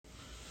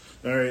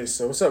All right,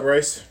 so what's up,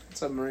 Bryce?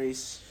 What's up,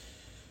 Maurice?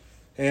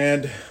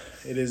 And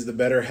it is the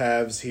better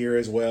halves here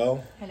as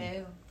well.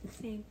 Hello.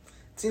 It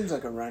seems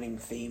like a running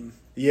theme.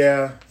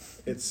 Yeah,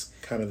 it's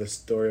kind of the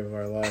story of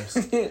our lives.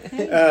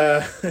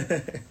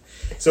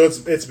 So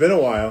it's been a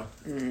while.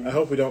 I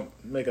hope we don't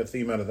make a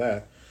theme out of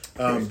that.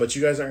 But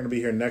you guys aren't going to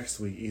be here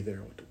next week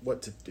either.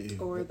 What to do?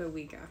 Or the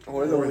week after.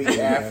 Or the week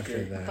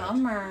after. that.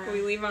 Bummer.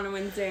 We leave on a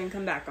Wednesday and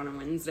come back on a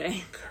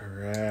Wednesday.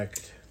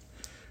 Correct.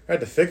 I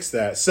had to fix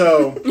that.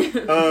 So,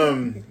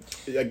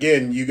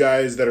 again, you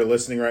guys that are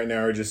listening right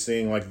now are just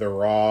seeing like the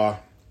raw,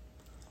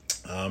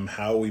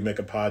 how we make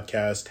a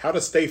podcast, how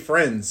to stay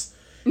friends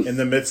in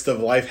the midst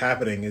of life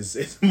happening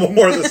is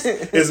more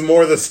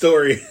the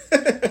story.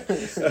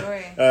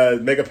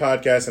 Make a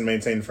podcast and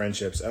maintain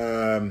friendships.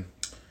 So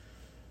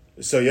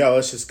yeah,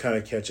 let's just kind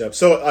of catch up.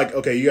 So like,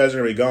 okay, you guys are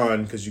gonna be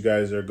gone because you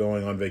guys are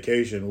going on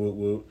vacation. Woot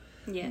woot.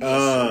 Yes.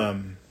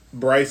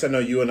 Bryce, I know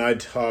you and I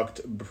talked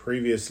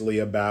previously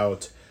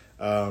about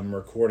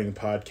recording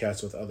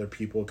podcasts with other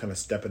people, kind of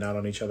stepping out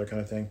on each other,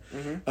 kind of thing.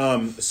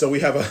 Mm-hmm. So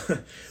we have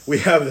the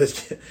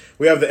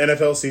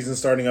NFL season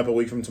starting up a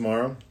week from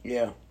tomorrow.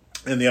 Yeah.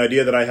 And the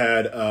idea that I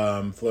had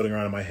floating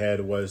around in my head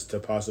was to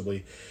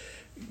possibly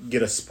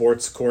get a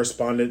sports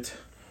correspondent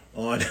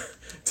on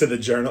to the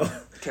Journal.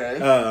 Okay.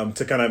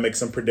 To kind of make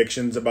some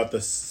predictions about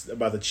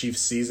the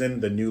Chiefs season,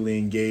 the newly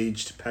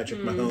engaged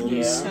Patrick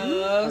Mahomes. Yeah.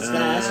 I was going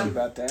to ask you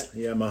about that.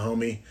 Yeah, my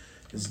homie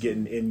is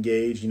getting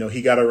engaged. You know,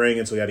 he got a ring,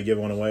 and so he had to give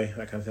one away,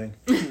 that kind of thing.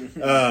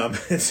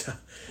 It's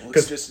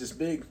just as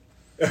big.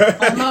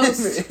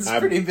 Almost. It's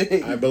pretty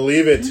big. I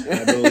believe it.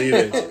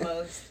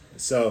 Almost.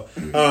 So,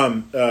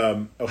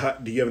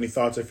 do you have any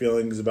thoughts or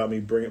feelings about me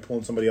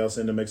pulling somebody else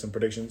in to make some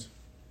predictions?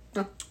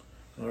 No.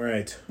 All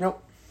right.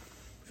 Nope.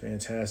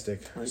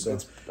 Fantastic. I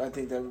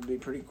think that would be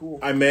pretty cool.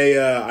 I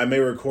may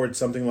record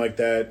something like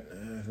that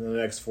in the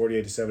next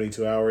 48 to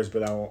 72 hours,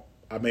 but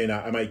I may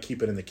not. I might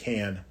keep it in the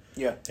can.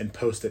 Yeah. And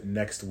post it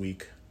next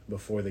week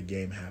before the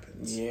game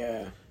happens.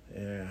 Yeah.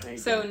 Yeah.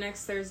 So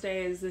next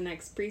Thursday is the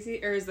next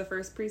preseason, or is the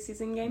first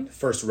preseason game?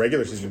 First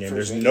regular season game.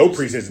 First There's regular no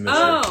preseason this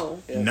Oh.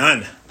 year. Yeah.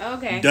 None.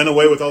 Okay. Done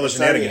away with all the It's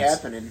already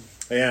shenanigans. happening.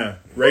 Yeah.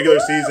 Regular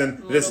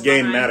season. This Little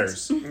game behind.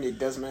 matters. It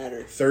does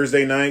matter.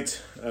 Thursday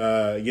night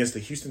against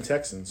the Houston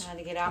Texans. Trying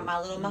to get out my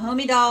little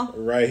Mahomie doll.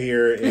 Right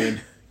here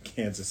in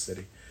Kansas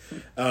City.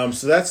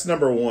 So that's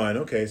number one.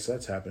 Okay, so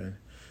that's happening.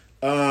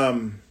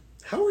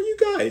 How are you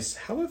guys?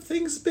 How have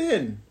things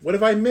been? What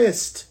have I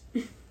missed?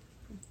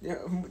 Yeah,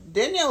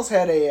 Danielle's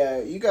had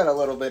you got a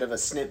little bit of a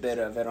snippet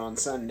of it on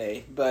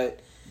Sunday, but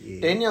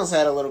Yeah. Danielle's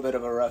had a little bit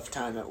of a rough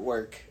time at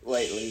work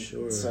lately.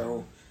 Sure.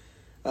 So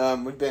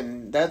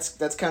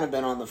that's kind of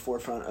been on the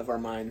forefront of our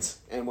minds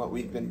and what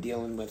we've been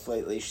dealing with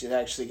lately. She's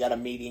actually got a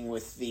meeting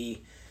with the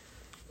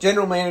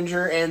general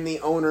manager and the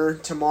owner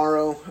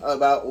tomorrow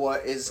about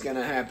what is going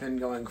to happen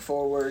going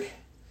forward.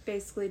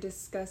 Basically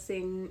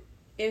discussing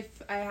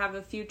if I have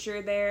a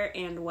future there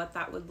and what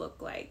that would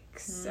look like.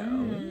 So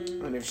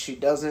And if she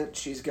doesn't,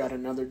 she's got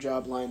another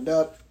job lined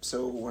up,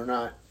 so we're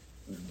not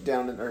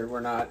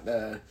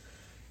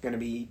going to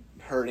be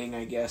hurting,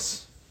 I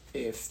guess,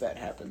 if that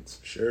happens.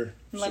 Sure.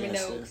 Let me She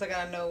has know, to- because I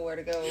gotta know where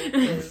to go.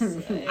 'Cause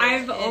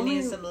I've it only-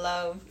 needs some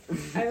love.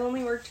 I've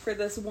only worked for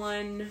this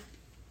one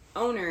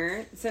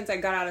owner since I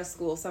got out of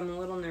school, so I'm a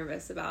little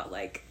nervous about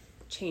like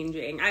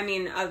changing. I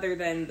mean, other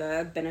than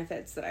the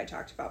benefits that I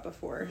talked about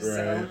before.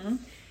 So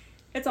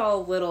it's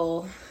all a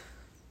little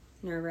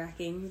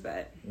nerve-wracking,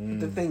 but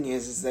The thing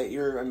is that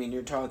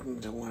you're talking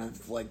to one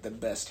of like the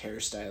best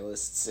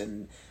hairstylists,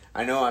 and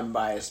I know I'm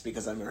biased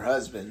because I'm her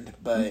husband,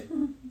 but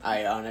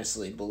I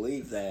honestly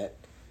believe that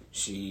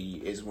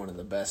she is one of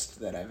the best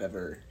that I've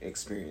ever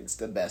experienced,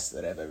 the best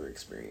that I've ever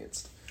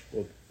experienced.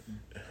 Well,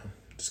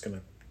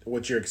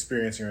 what you're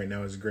experiencing right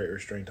now is a great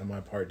restraint on my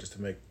part just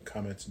to make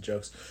comments and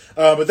jokes.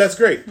 But that's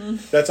great.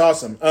 That's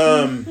awesome.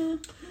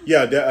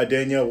 Yeah,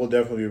 Danielle will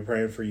definitely be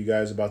praying for you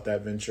guys about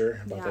that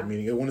venture, about that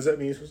meeting. When is that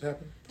meeting supposed to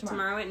happen?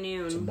 tomorrow at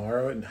noon.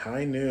 Tomorrow at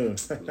high noon.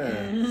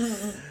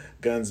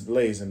 Guns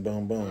blazing,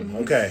 boom, boom.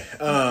 Okay.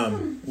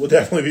 We'll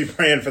definitely be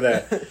praying for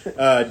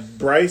that.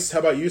 Bryce, how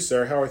about you,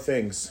 sir? How are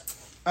things?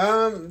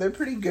 They're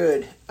pretty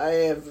good. I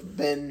have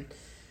been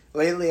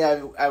lately.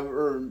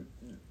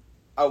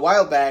 A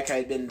while back,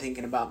 I'd been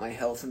thinking about my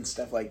health and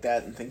stuff like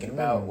that, and thinking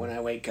about when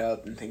I wake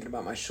up, and thinking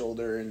about my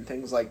shoulder and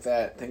things like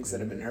that, things that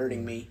have been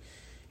hurting me.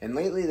 And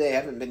lately, they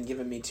haven't been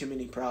giving me too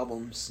many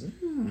problems.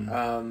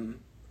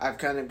 I've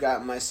kind of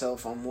gotten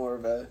myself on more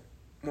of a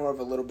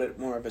little bit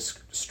more of a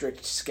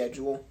strict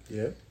schedule.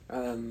 Yeah.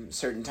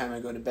 Certain time I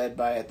go to bed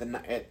by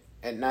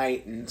at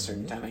night, and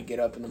certain time I get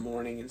up in the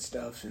morning and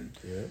stuff,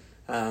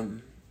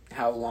 and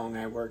how long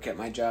I work at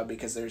my job,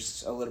 because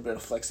there's a little bit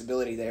of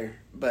flexibility there.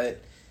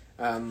 But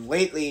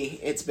lately,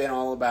 it's been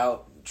all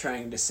about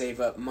trying to save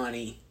up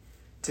money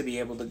to be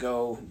able to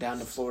go down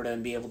to Florida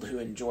and be able to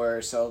enjoy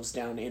ourselves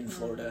down in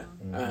Florida.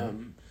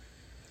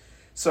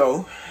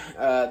 So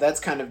that's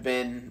kind of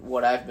been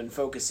what I've been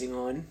focusing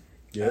on.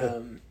 Yeah.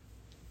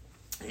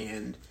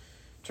 And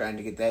trying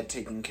to get that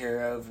taken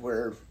care of.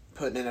 We're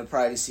putting in a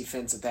privacy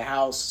fence at the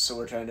house, so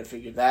we're trying to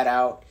figure that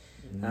out.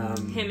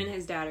 Him and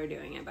his dad are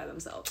doing it by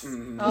themselves.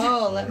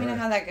 Oh, let me know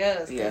how that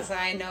goes, because Yeah.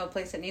 I know a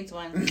place that needs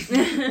one.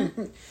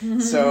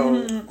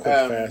 So Quick,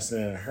 fast,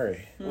 and in a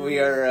hurry.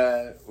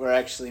 we're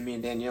actually, me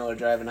and Danielle are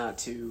driving out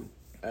to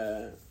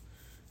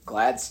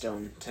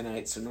Gladstone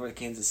tonight, so North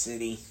Kansas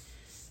City,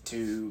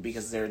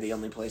 because they're the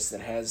only place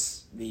that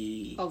has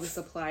All the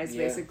supplies,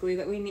 Yeah. basically,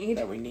 that we need.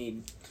 that we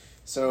need.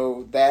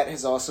 So that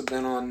has also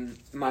been on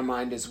my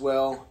mind as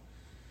well.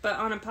 But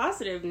on a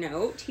positive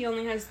note, he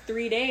only has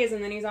 3 days,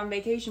 and then he's on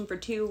vacation for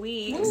 2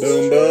 weeks.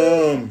 Boom,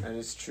 boom. That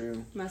is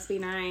true. Must be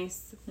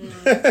nice.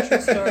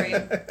 True story.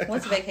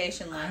 What's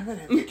vacation I like? haven't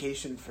had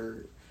vacation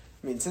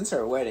since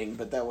our wedding,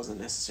 but that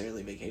wasn't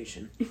necessarily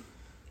vacation.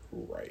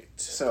 Right.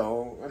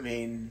 So,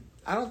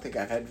 I don't think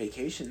I've had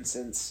vacation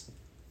since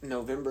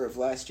November of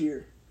last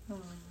year.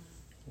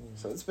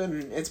 So it's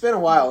been a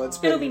while. It's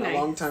It'll been be a nice.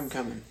 long time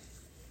coming.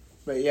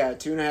 But yeah,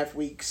 2.5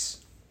 weeks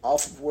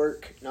off of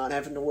work, not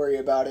having to worry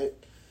about it.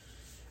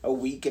 A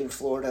week in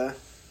Florida,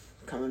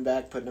 coming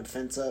back, putting a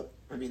fence up.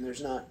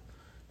 There's not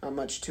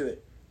much to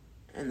it.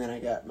 And then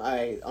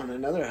on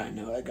another high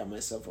note, I got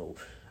myself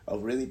a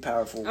really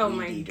powerful Oh weed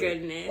my eater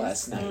goodness.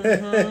 last night.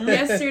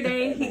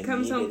 Yesterday, he I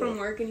comes home needed from it.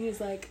 work, and he's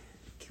like,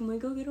 can we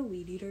go get a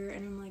weed eater?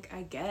 And I'm like,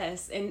 I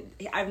guess. And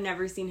I've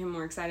never seen him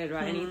more excited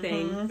about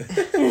anything.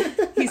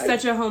 He's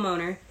such a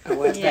homeowner. I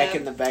went Yeah, back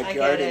in the I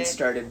backyard get and it.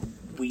 started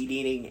weed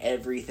eating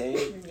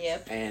everything,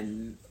 Yep.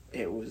 and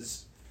it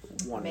was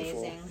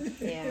wonderful. Amazing.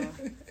 Yeah.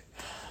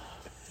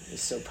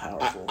 It's so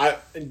powerful.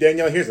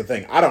 Danielle, here's the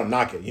thing. I don't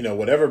knock it.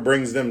 Whatever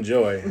brings them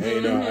joy.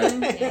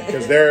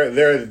 Because Yeah.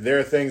 there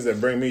are things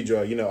that bring me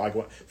joy.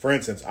 Like, for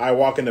instance, I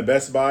walk into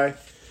Best Buy.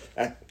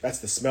 That's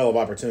the smell of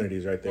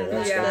opportunities right there.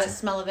 That's Yeah. the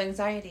smell of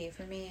anxiety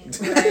for me.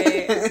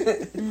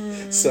 Right.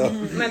 So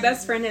My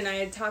best friend and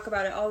I talk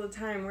about it all the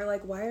time. We're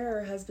like, why are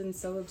our husbands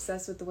so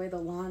obsessed with the way the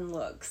lawn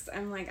looks?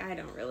 I'm like, I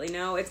don't really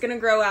know. It's going to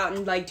grow out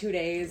in like 2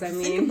 days.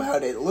 Think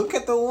about it. Look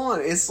at the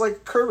lawn. It's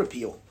like curb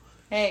appeal.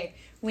 Hey,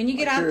 when you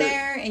get Like out you're-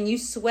 there and you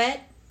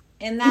sweat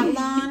in that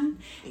lawn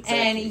Exactly.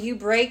 and you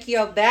break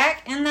your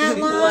back in that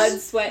lawn, blood,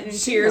 sweat, and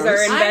She tears knows.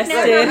 are I invested.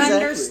 never Exactly.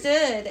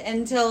 understood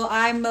until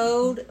I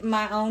mowed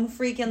my own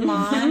freaking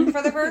lawn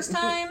for the first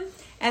time.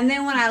 And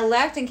then when I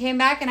left and came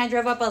back and I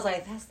drove up, I was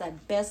like, that's the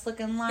best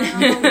looking lawn on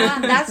the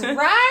lawn. That's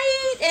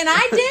right. And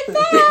I did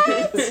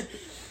that.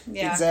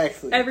 Yeah.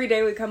 Exactly. Every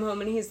day we come home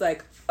and he's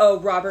like, oh,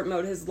 Robert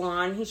mowed his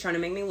lawn. He's trying to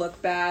make me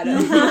look bad.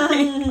 I'm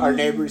like, Our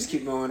neighbors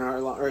keep mowing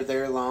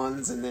their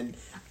lawns, and then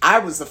I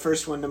was the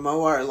first one to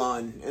mow our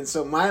lawn, and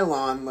so my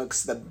lawn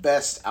looks the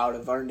best out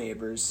of our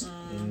neighbors.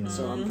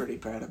 So I'm pretty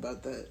proud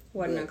about that.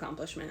 what an But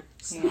accomplishment.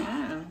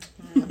 Yeah.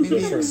 I'm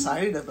really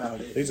excited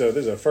about it. these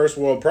are first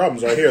world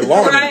problems right here.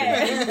 Lawn.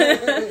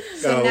 Right.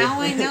 So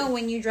now I know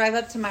when you drive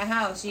up to my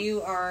house,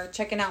 you are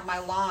checking out my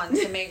lawn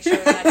to make sure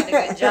that I did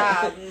a good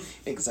job.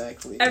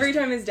 Exactly. Every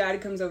time his dad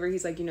comes over,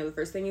 he's like, the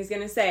first thing he's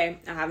going to say,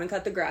 I haven't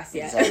cut the grass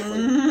yet.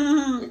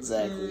 Exactly.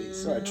 Exactly.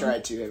 So I try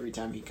to every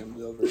time he comes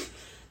over.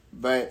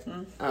 But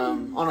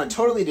on a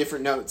totally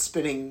different note,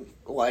 spinning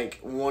like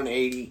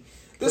 180.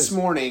 This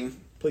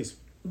morning, Please.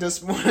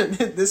 this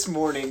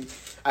morning,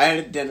 I had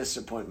a dentist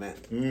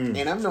appointment, and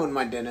I've known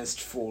my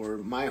dentist for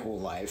my whole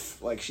life.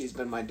 Like, she's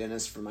been my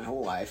dentist for my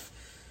whole life.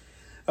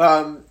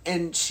 And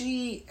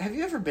have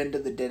you ever been to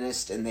the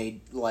dentist and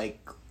they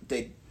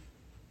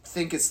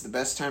think it's the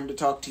best time to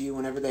talk to you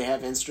whenever they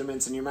have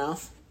instruments in your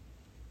mouth?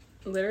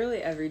 Literally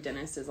every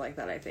dentist is like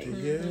that, I think.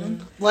 Yeah.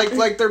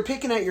 Like they're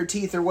picking at your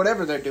teeth or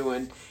whatever they're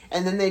doing,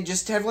 and then they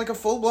just have like a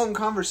full-blown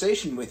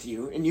conversation with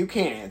you, and you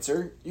can't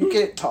answer. You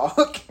can't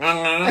talk.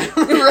 Right,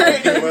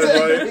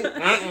 exactly.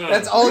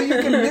 That's all you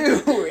can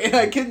do. And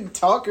I couldn't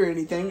talk or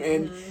anything,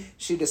 and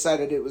she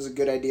decided it was a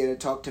good idea to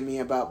talk to me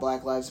about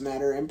Black Lives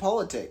Matter and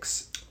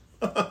politics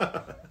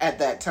at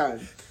that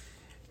time.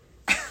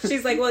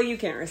 She's like, well, you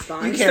can't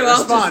respond. You can't so I'll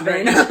just respond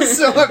right vent. now.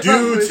 So I Do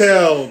probably-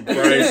 tell,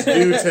 Bryce.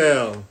 Do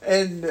tell.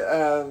 And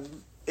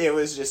it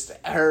was just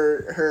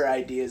her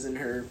ideas and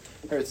her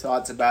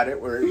thoughts about it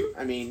were,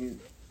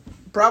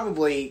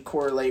 probably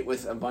correlate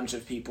with a bunch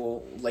of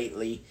people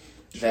lately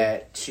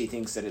that she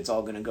thinks that it's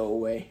all going to go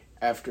away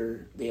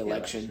after the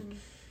election.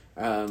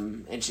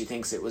 And she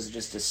thinks it was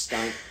just a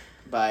stunt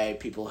by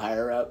people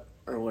higher up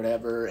or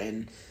whatever.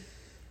 And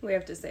We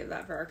have to save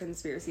that for our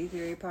conspiracy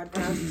theory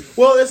podcast.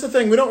 Well, that's the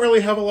thing. We don't really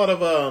have a lot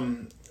of.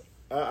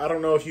 I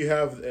don't know if you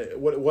have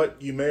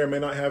what you may or may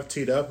not have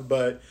teed up,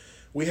 but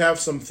we have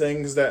some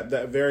things that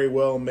very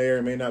well may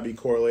or may not be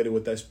correlated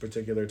with this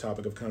particular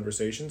topic of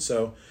conversation.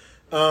 So,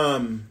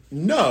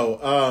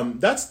 no,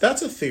 that's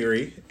a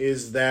theory.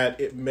 Is that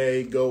it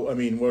may go? I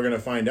mean, we're gonna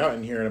find out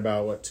in here in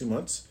about 2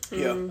 months.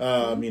 yeah,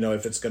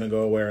 If it's gonna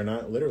go away or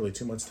not. Literally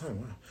 2 months time.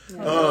 Wow.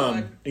 Oh,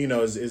 God.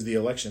 Is the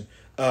election.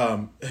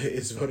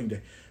 Is voting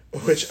day.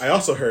 Which I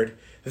also heard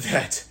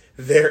that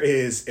there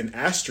is an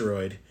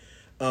asteroid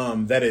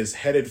that is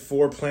headed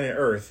for planet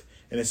Earth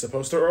and is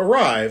supposed to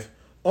arrive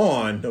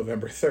on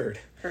November 3rd.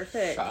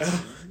 Perfect.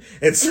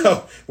 And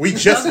so we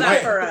just Love that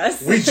might for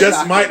us. we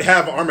just might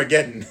have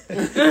Armageddon, You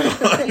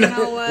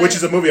know what? which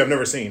is a movie I've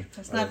never seen.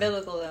 It's not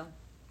biblical though.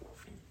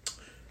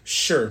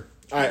 Sure,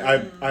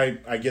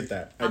 I get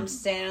that. I'm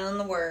standing on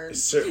the word.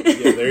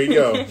 Yeah, there you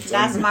go.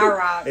 That's my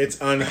rock. It's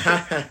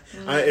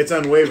it's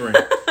unwavering.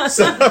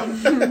 So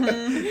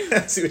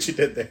I see what you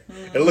did there.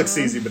 It looks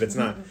easy, but it's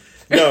not.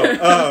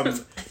 No,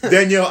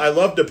 Danielle, I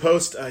love to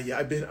post.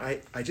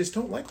 I just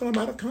don't like when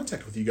I'm out of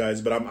contact with you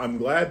guys, but I'm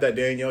glad that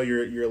Danielle,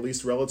 you're at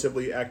least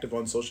relatively active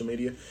on social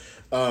media.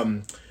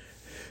 A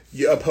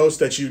post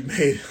that you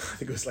made, I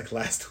think it was like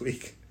last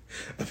week,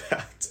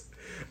 about.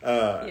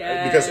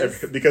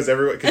 Yes. Because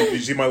everyone, cause you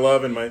see my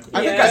love and my.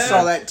 I think I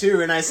saw that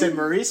too, and I said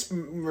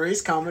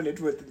Maurice commented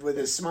with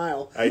his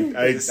smile. I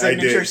his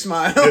signature did.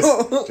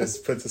 smile.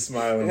 Just puts a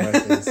smile in my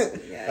face.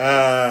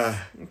 I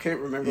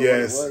can't remember what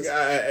it was.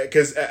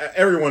 Because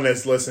everyone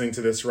that's listening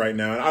to this right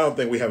now, and I don't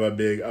think we have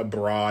a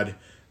broad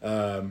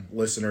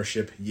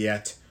listenership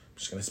yet. I'm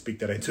just going to speak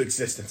that into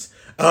existence.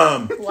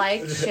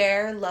 Like,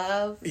 share,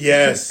 love.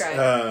 Yes,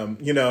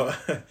 subscribe.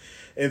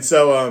 and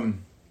so.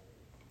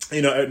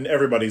 And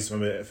everybody's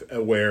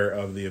aware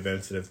of the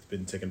events that have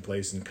been taking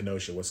place in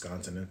Kenosha,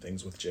 Wisconsin, and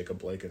things with Jacob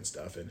Blake and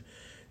stuff. And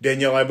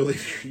Danielle, I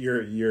believe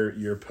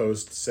your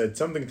post said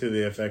something to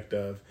the effect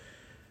of,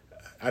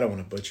 I don't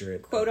want to butcher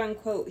it. Quote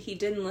unquote, he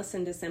didn't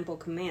listen to simple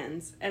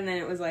commands. And then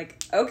it was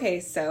like, okay,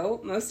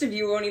 so most of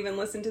you won't even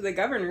listen to the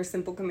governor's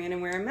simple command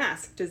and wear a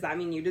mask. Does that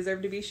mean you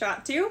deserve to be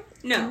shot too?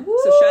 No. Woo!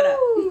 So shut up.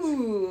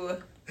 Ooh.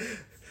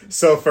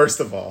 So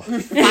first of all,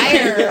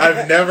 Fire.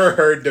 I've never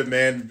heard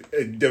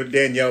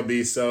Danielle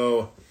be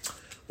so,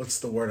 what's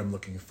the word I'm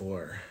looking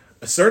for?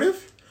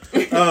 Assertive?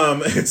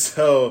 And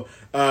so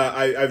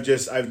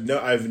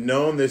I've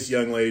known this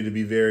young lady to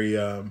be very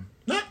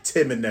not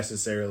timid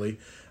necessarily,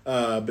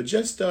 but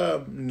just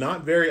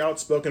not very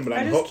outspoken. But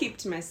I just keep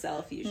to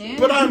myself usually. Yeah.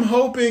 But I'm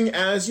hoping,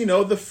 as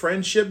the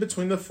friendship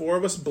between the four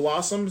of us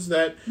blossoms,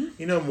 that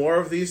more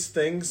of these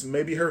things,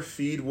 maybe her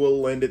feed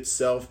will lend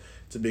itself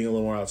to being a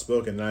little more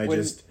outspoken. And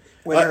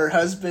when her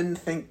husband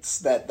thinks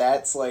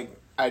that's like,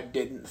 I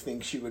didn't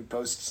think she would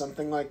post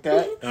something like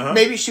that. Uh-huh.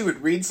 Maybe she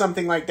would read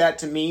something like that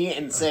to me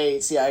and say,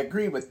 see, I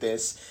agree with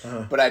this,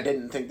 but I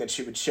didn't think that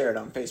she would share it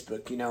on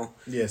Facebook,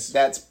 Yes.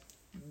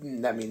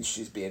 That means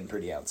she's being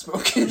pretty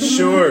outspoken.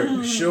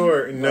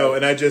 Sure. No,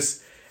 and I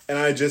just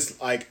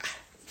like,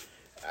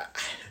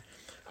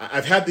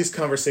 I've had these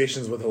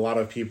conversations with a lot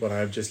of people, and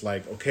I'm just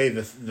like, okay,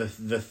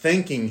 the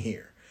thinking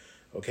here,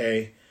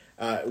 okay,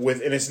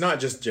 and it's not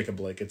just Jacob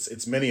Blake,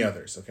 it's many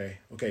others, okay.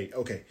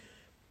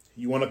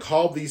 You want to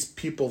call these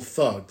people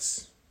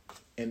thugs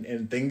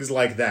and things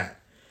like that,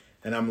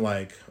 and I'm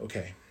like,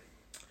 okay,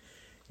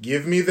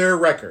 give me their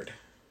record,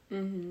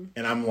 and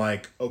I'm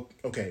like,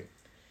 okay.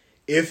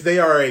 If they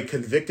are a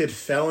convicted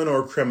felon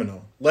or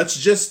criminal, let's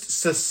just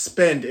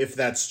suspend if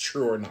that's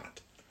true or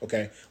not.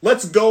 Okay,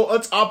 let's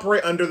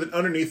operate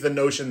underneath the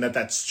notion that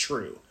that's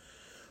true.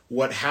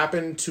 What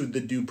happened to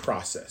the due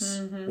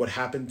process? What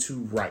happened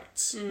to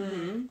rights?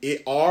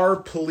 It are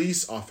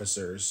police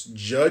officers,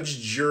 judge,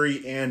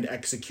 jury, and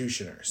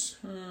executioners.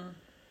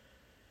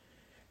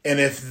 And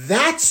if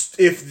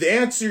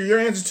your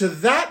answer to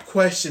that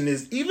question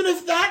is, even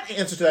if that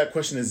answer to that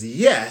question is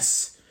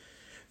yes,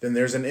 then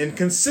there's an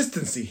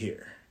inconsistency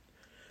here.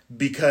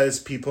 Because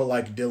people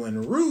like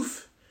Dylan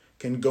Roof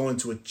can go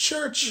into a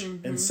church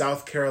in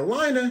South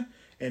Carolina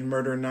and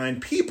murder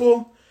 9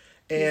 people.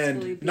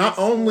 And not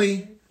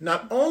only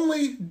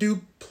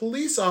do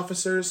police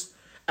officers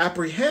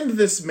apprehend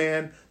this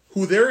man,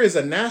 who there is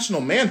a national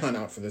manhunt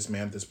out for this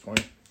man at this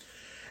point,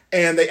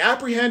 and they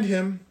apprehend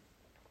him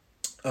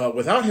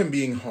without him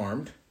being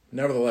harmed,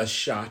 nevertheless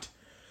shot,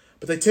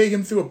 but they take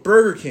him through a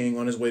Burger King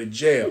on his way to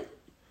jail.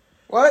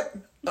 What?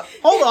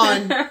 Hold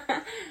on.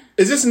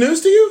 Is this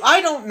news to you?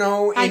 I don't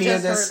know any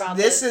of just this. heard about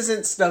This this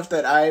isn't stuff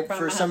that I'm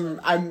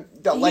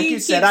like you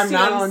said, I'm keeps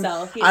not to on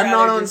himself. He'd I'm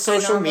not rather on just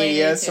social normally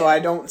media, do so too. I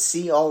don't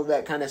see all of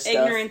that kind of stuff.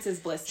 Ignorance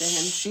is bliss to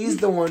him. She's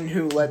the one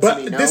who lets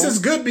me know. This is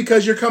good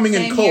because you're coming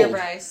in Same cold. here,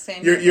 Bryce.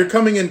 Same You're here.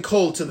 coming in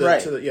cold to the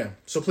Right. yeah.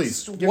 So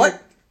please.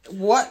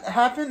 What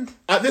happened?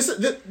 So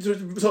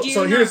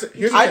here's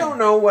the I thing. don't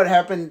know what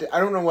happened. I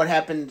don't know what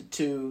happened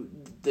to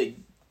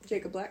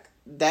Jacob Black.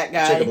 that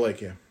guy. Jacob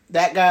Blake, yeah.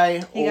 That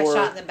guy He got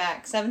shot in the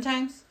back 7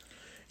 times.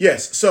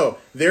 Yes, so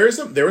there was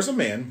a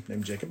man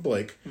named Jacob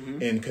Blake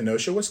in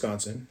Kenosha,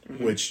 Wisconsin,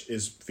 which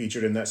is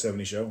featured in That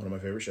 70s Show, one of my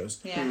favorite shows.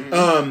 Yeah.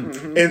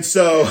 And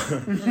so,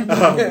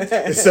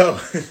 so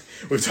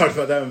we've talked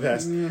about that in the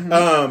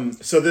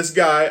past. So this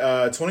guy,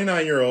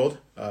 29-year-old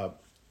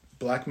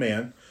black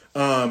man,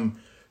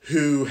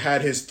 who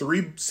had his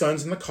 3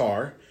 sons in the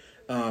car,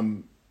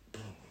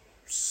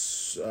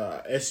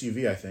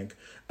 SUV, I think.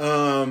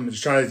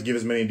 Just trying to give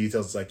as many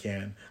details as I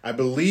can. I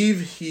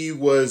believe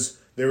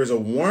there was a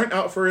warrant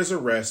out for his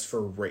arrest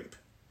for rape.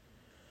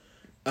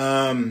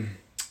 And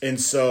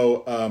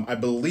so I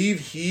believe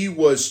he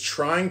was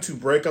trying to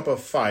break up a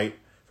fight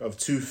of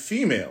 2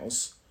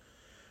 females.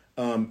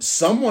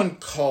 Someone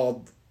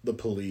called the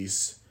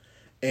police,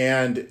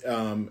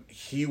 and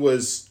he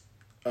was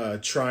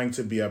trying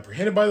to be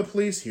apprehended by the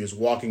police. He was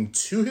walking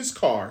to his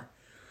car.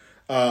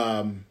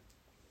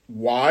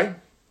 Why?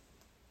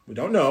 We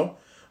don't know.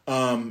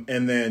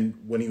 And then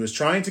when he was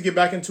trying to get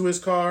back into his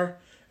car,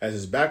 as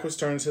his back was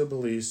turned to the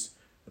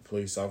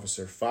police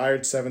officer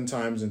fired 7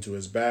 times into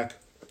his back.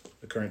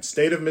 The current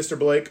state of Mr.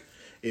 Blake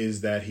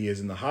is that he is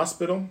in the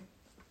hospital,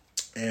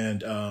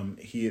 and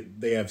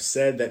they have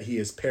said that he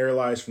is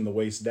paralyzed from the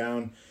waist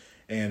down,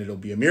 and it'll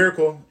be a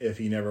miracle if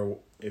he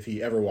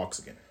ever walks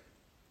again.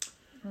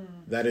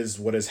 That is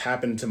what has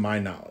happened to my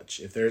knowledge.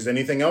 If there's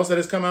anything else that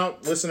has come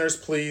out, listeners,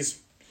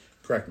 please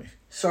correct me.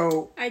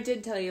 So I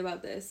did tell you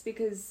about this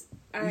because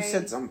you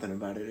said something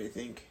about it, I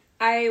think.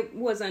 I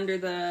was under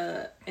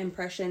the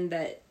impression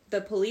that the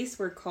police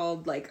were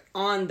called, like,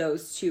 on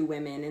those 2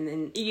 women, and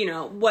then, you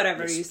know,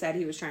 whatever you said,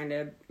 he was trying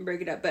to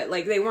break it up, but,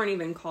 like, they weren't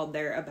even called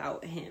there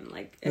about him.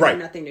 Like, it had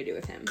nothing to do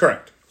with him.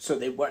 Correct. So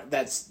they weren't.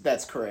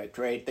 That's correct,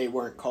 right? They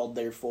weren't called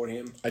there for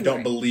him. I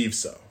don't believe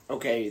so.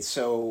 Okay,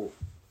 so,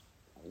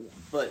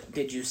 but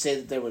did you say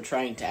that they were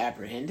trying to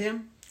apprehend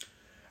him?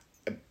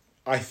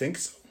 I think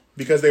so.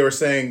 Because they were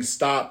saying,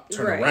 stop,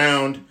 turn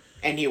around.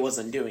 And he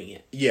wasn't doing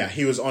it. Yeah,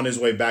 he was on his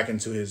way back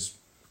into his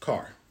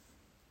car.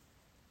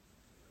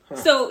 Huh.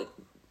 So,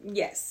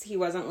 yes, he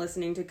wasn't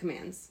listening to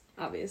commands,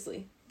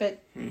 obviously.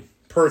 But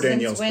Per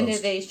Danielle's when post.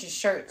 did they just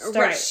start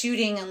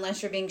shooting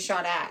unless you're being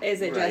shot at?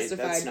 Is it Right,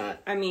 justified? that's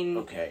not- I mean,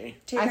 Okay.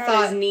 take I out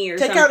thought- his knee or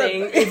Take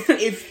something. out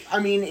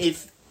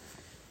if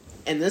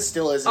and this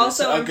still isn't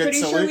Also, a I'm good pretty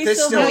sure solution. we This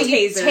still still have No,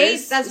 you tasers.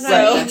 tase. That's what Right,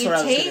 I mean. that's You what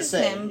I was gonna tase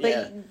say, them, but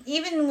yeah.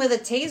 even with a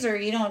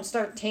taser, you don't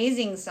start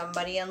tasing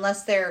somebody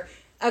unless they're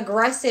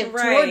aggressive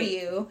Right. toward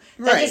you.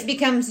 That Right. just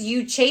becomes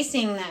you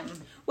chasing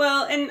them.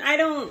 Well, and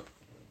I'm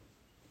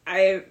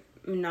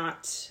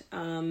not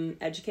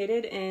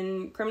educated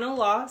in criminal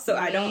law, so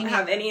I don't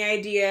have any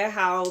idea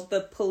how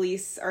the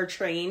police are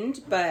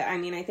trained, but I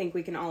mean, I think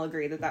we can all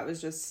agree that that was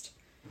just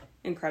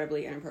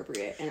incredibly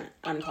inappropriate and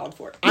uncalled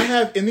for. I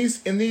have in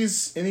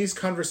these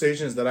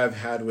conversations that I've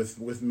had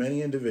with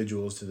many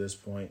individuals to this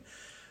point,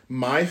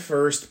 my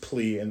first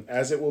plea, and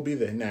as it will be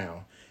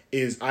now,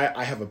 is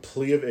I have a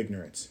plea of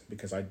ignorance,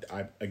 because I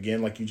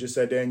again, like you just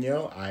said,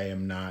 Danielle, I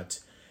am not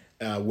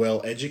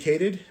well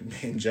educated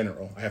in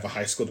general. I have a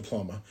high school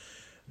diploma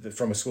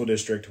from a school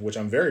district, which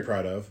I'm very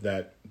proud of,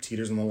 that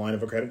teeters on the line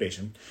of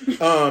accreditation.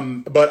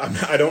 But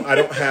I don't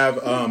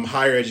have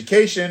higher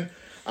education.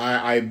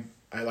 I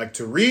like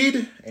to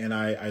read, and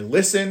I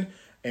listen,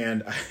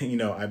 and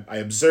I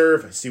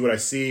observe, I see what I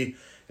see,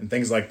 and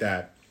things like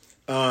that.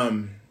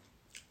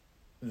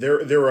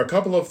 There were a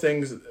couple of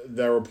things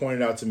that were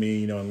pointed out to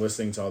me, in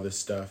listening to all this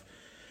stuff.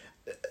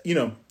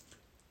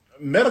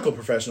 Medical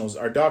professionals,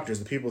 our doctors,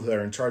 the people that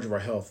are in charge of our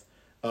health,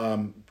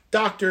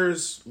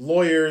 doctors,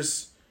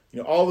 lawyers,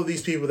 all of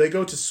these people, they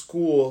go to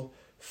school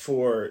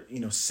for,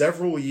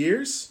 several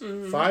years,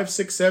 5,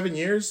 6, 7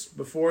 years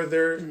before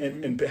they're,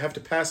 and have to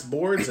pass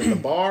boards and the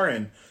bar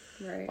and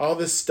all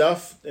this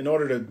stuff in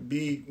order to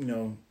be,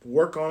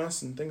 work on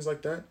us and things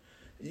like that.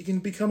 You can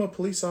become a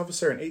police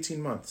officer in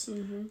 18 months.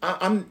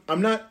 I'm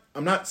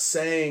not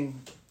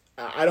saying,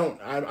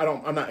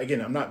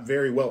 I'm not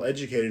very well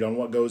educated on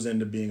what goes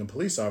into being a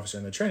police officer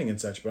and the training and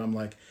such, but I'm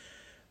like,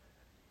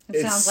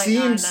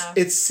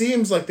 it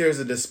seems like there's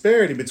a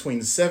disparity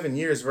between 7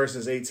 years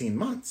versus 18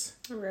 months.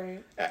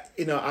 Right.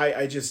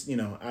 I just,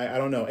 I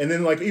don't know. And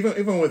then, like,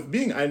 even with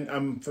being,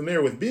 I'm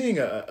familiar with being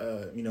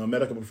a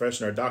medical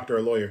professional, or a doctor, or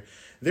a lawyer.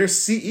 There's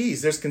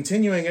CEs, there's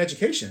continuing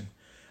education.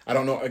 I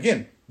don't know.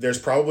 Again, there's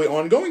probably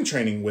ongoing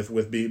training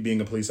with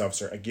being a police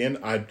officer. Again,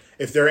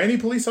 if there are any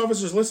police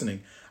officers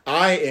listening,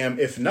 I am,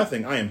 if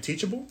nothing, I am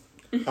teachable.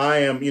 I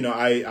am,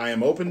 I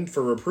am open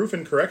for reproof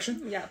and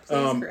correction. Yeah,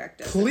 please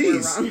correct us.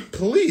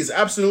 Please,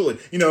 absolutely.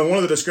 In one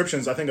of the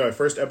descriptions, I think our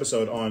first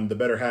episode on the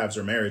better halves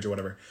or marriage or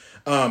whatever,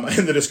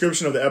 in the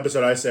description of the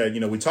episode, I said,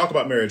 we talk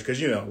about marriage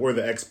because, we're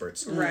the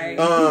experts. Right.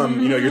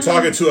 You're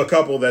talking to a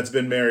couple that's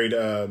been married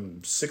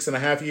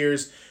 6.5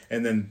 years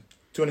and then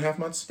 2.5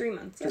 months? 3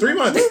 months. 3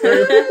 months.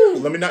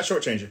 Let me not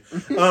shortchange you.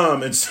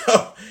 And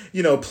so,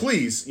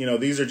 please,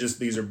 these are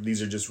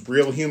just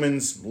real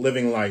humans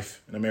living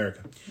life in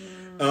America.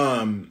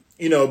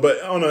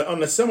 But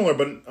on a similar,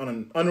 but on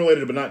an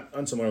unrelated but not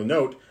unsimilar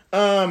note,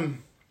 a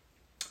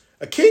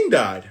king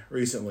died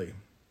recently.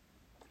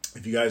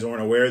 If you guys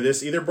aren't aware of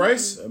this either,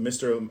 Bryce,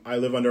 Mr. I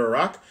Live Under a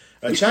Rock,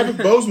 Chadwick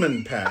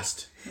Boseman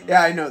passed.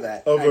 Yeah, I know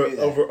that.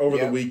 Over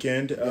the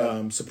weekend,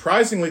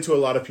 surprisingly to a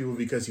lot of people,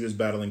 because he was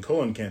battling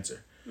colon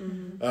cancer.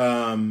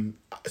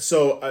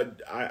 So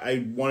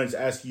I wanted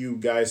to ask you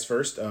guys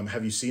first,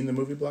 have you seen the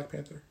movie Black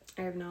Panther?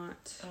 I have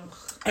not.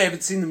 I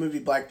haven't seen the movie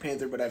Black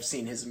Panther, but I've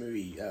seen his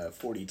movie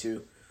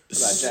 42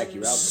 about Jackie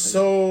Robinson.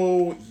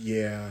 So,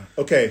 yeah.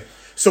 Okay.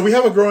 So we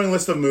have a growing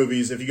list of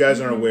movies, if you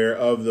guys aren't aware,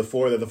 of the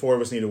four that the four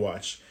of us need to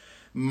watch.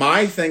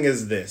 My thing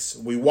is this.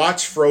 We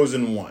watch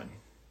Frozen 1.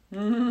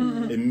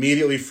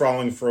 Immediately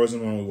following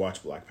Frozen 1, we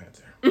watch Black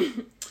Panther.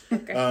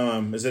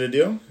 Okay. Is it a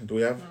deal? Do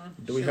we have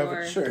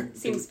Sure.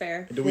 Seems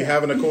fair. Do we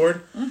have an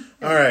accord?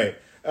 All right.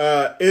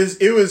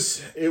 It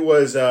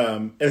was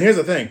and here's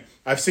the thing.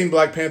 I've seen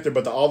Black Panther,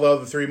 but all the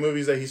other 3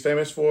 movies that he's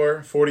famous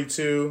for,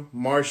 42,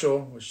 Marshall,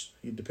 which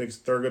he depicts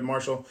Thurgood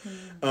Marshall.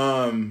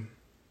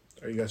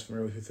 Are you guys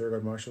familiar with who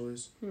Thurgood Marshall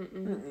is?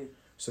 Mm-mm.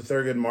 So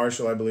Thurgood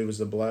Marshall, I believe, was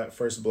the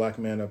first black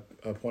man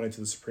appointed to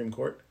the Supreme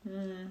Court.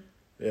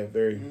 Yeah,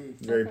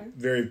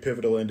 very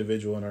pivotal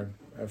individual in our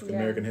African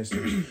American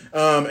history.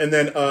 And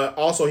then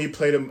also he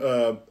played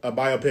a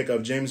biopic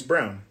of James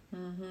Brown.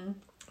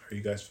 Are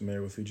you guys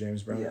familiar with who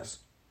James Brown is?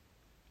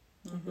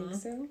 I think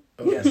so.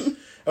 Okay. Yes.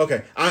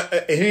 Okay.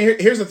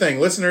 Here's the thing,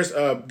 listeners,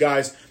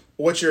 guys.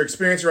 What you're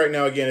experiencing right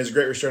now, again, is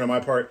great restraint on my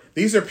part.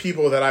 These are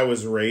people that I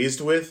was raised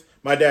with.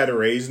 My dad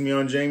raised me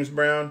on James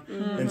Brown,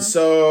 and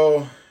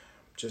so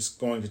just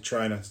going to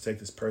try not to take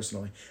this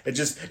personally. It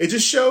just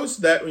shows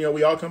that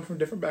we all come from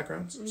different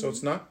backgrounds, so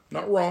it's not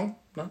wrong,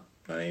 not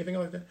anything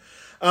like that.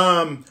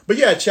 But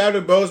yeah,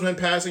 Chadwick Boseman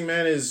passing,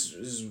 man, is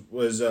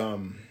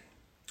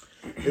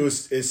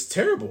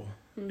terrible.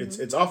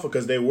 It's awful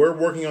because they were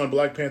working on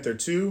Black Panther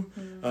 2.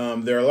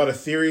 There are a lot of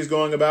theories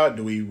going about.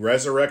 Do we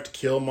resurrect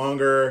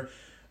Killmonger?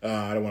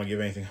 I don't want to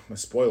give anything a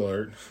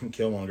spoiler alert.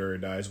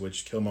 Killmonger dies,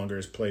 which Killmonger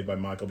is played by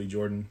Michael B.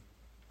 Jordan.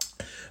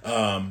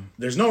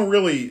 There's no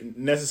really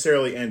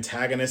necessarily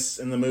antagonists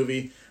in the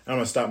movie. I'm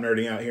going to stop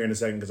nerding out here in a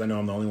second because I know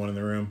I'm the only one in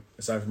the room,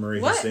 aside from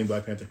Marie, who's seeing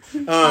Black Panther.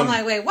 I'm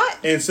like, wait, what?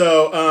 And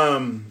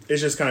so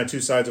it's just kind of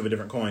 2 sides of a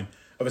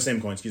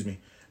same coin, excuse me.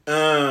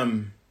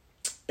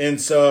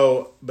 And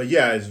so, but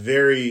yeah,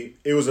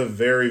 it was a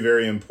very,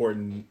 very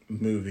important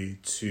movie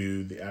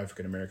to the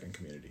African American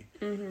community.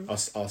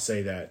 I'll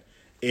say that.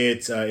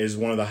 It is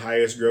one of the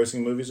highest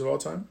grossing movies of all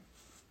time.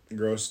 It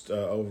grossed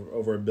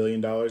over $1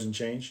 billion and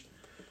change.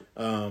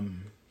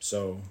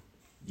 So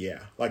yeah,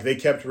 like they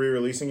kept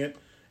re-releasing it,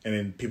 and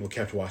then people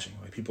kept watching.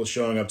 Like people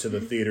showing up to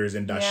the theaters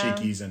in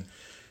dashikis and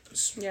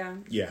it's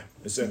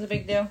a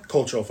big deal.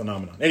 Cultural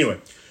phenomenon. Anyway,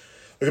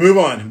 we can move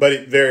on, but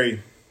it very,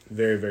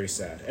 very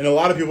sad. And a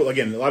lot of people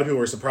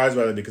were surprised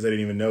by that because they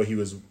didn't even know he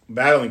was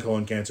battling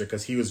colon cancer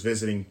because he was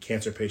visiting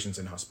cancer patients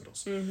in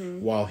hospitals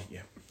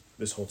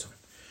this whole time.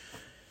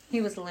 He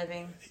was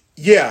living.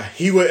 Yeah,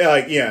 he would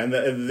and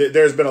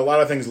there's been a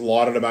lot of things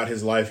lauded about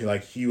his life.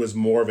 He was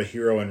more of a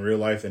hero in real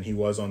life than he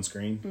was on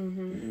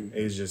screen.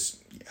 It's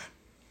just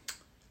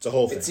it's a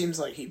whole thing. It seems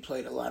like he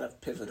played a lot of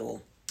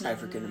pivotal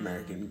African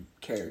American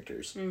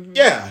characters.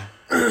 Yeah,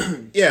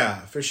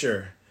 yeah, for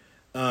sure.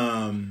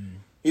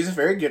 He's a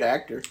very good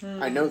actor.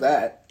 I know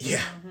that.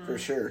 Yeah, for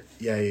sure.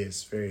 Yeah, he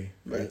is very,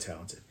 very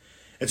talented.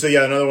 And so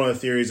another one of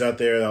the theories out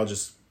there that I'll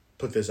just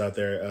put this out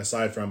there,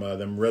 aside from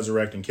them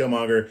resurrecting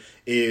Killmonger,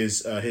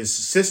 is his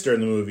sister in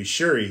the movie,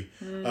 Shuri,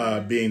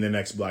 being the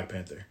next Black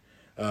Panther.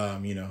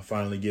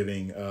 Finally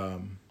giving,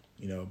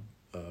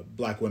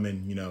 Black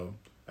women,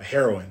 a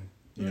heroine,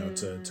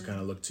 to kind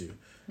of look to.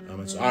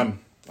 And so I'm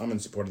in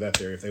support of that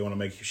theory. If they want to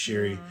make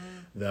Shuri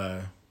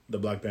the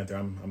Black Panther,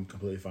 I'm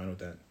completely fine with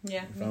that.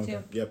 Yeah, me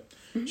too. Yep.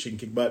 She can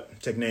kick butt,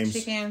 take names.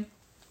 She can.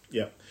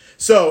 Yep.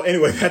 So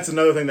anyway, that's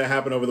another thing that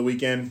happened over the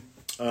weekend.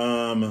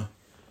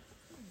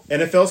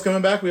 NFL's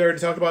coming back. We already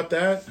talked about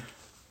that.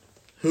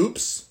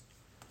 Hoops.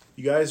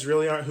 You guys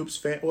really aren't hoops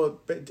fan. Well,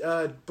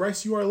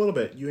 Bryce, you are a little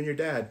bit. You and your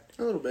dad.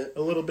 A little bit.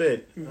 A little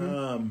bit.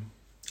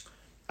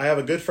 I have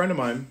a good friend of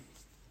mine,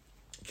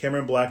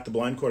 Cameron Black, the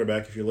blind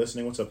quarterback. If you're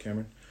listening, what's up,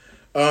 Cameron?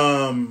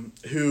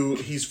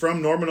 He's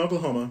from Norman,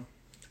 Oklahoma,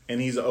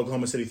 and he's an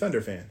Oklahoma City Thunder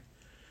fan.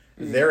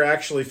 They're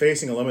actually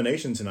facing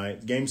elimination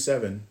tonight, Game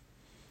 7,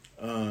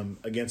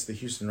 against the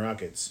Houston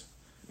Rockets.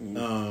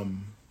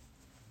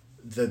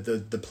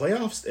 The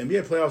playoffs, the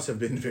NBA playoffs have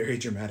been very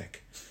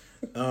dramatic,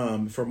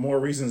 for more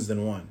reasons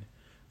than one.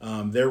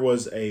 There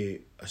was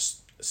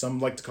some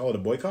like to call it a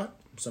boycott,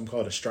 some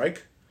call it a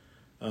strike,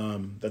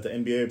 that the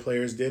NBA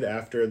players did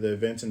after the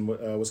event in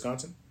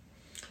Wisconsin.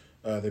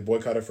 They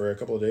boycotted for a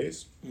couple of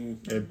days.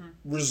 It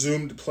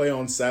resumed play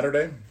on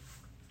Saturday.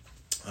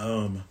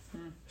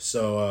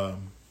 So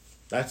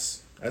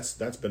that's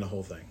been a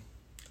whole thing.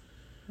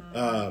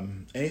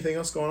 Anything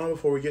else going on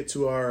before we get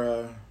to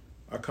our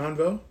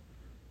convo?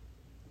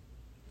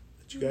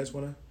 You guys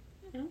want to?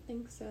 I don't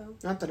think so.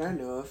 Not that I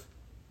know of.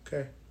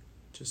 Okay,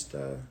 just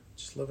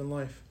living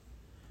life.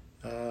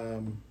 Got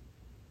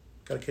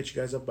to catch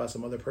you guys up about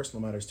some other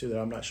personal matters too that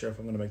I'm not sure if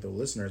I'm going to make the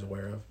listeners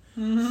aware of.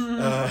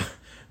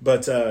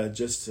 But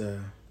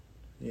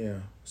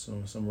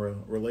some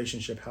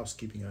relationship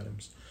housekeeping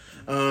items.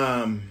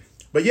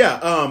 But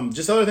yeah,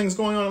 just other things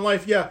going on in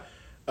life. Yeah,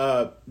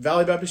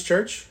 Valley Baptist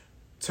Church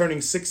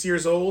turning 6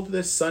 years old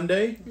this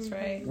Sunday. That's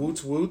right.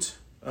 Woot woot.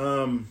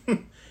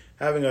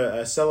 Having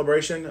a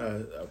celebration,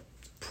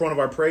 one of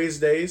our praise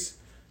days,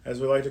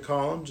 as we like to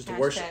call them, just a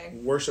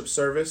worship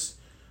service.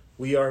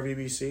 We are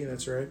VBC,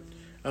 that's right.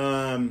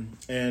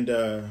 And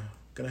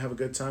gonna have a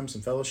good time,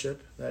 some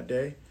fellowship that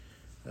day.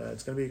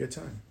 It's gonna be a good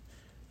time.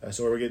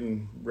 So we're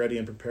getting ready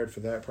and prepared for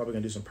that. Probably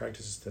gonna do some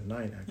practices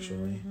tonight,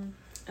 actually.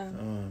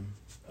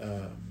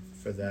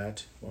 For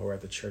that while we're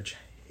at the church,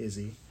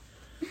 hizzy.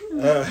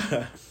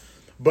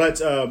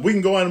 But we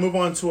can go on and move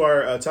on to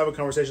our topic of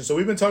conversation. So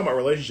we've been talking about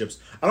relationships.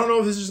 I don't know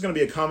if this is just going to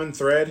be a common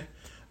thread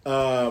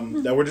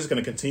that we're just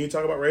going to continue to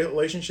talk about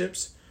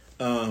relationships.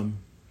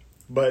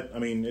 But, I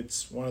mean,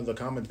 it's one of the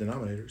common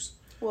denominators.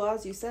 Well,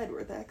 as you said,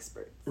 we're the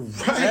experts.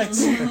 Right.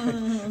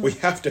 We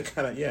have to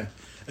kind of, yeah.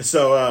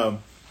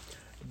 So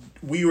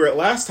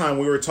last time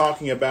we were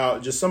talking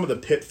about just some of the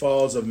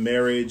pitfalls of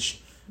marriage.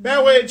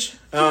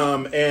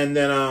 And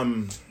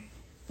then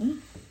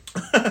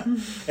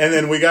and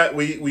then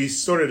we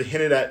sort of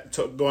hinted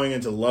at going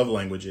into love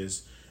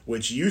languages,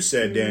 which you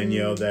said,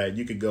 Danielle, that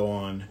you could go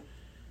on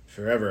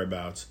forever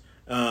about.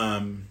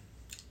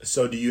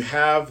 So do you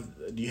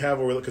have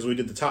because we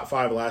did the top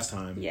 5 last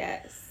time?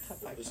 Yes.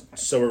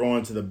 So we're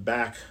going to the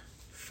back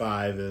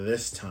 5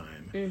 this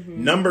time.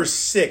 Number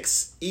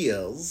 6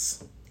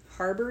 is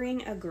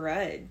harboring a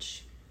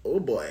grudge. Oh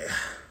boy.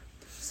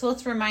 So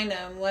let's remind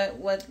them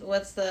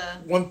what's the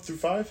 1 through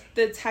 5?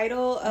 The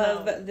title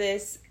of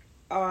this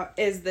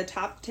is the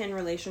top 10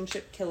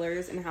 relationship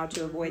killers and how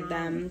to avoid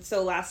them.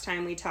 So last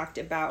time we talked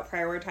about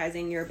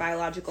prioritizing your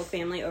biological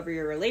family over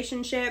your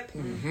relationship.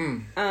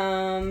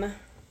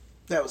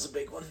 That was a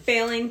big one.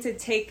 Failing to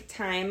take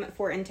time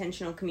for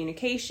intentional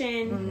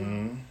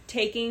communication,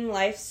 taking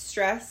life's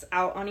stress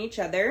out on each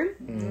other,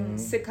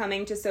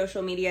 succumbing to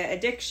social media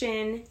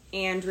addiction,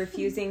 and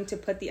refusing to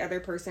put the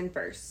other person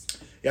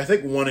first. Yeah, I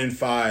think 1 and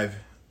 5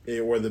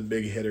 were the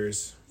big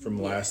hitters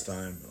from last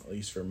time, at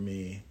least for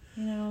me.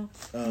 You know,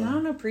 I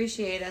don't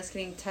appreciate us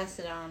getting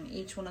tested on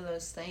each one of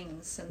those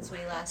things since we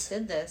last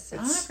did this. I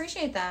don't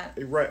appreciate that.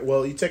 Right.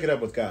 Well, you take it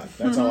up with God.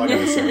 That's all I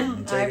gotta say.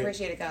 I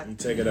appreciate it, God. You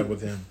take it up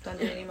with Him. Don't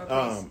do it anymore,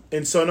 please.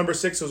 And so number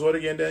 6 was what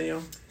again,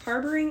 Danielle?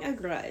 Harboring a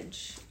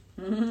grudge.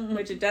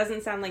 Which it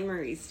doesn't sound like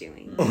Marie's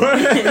doing.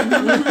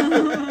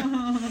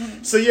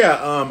 So yeah,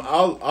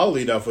 I'll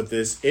lead off with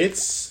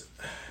this.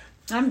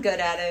 I'm good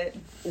at it.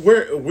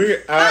 We're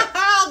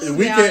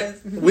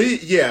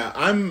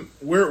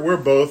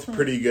both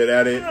pretty good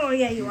at it. Oh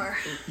yeah, you are.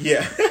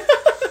 Yeah.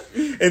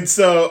 And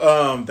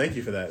so thank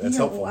you for that. That's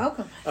helpful. You're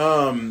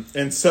welcome.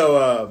 And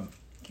so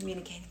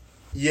Communicating.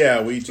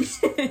 yeah, we just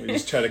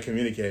try to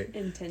communicate.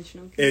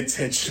 Intentionally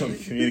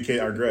communicate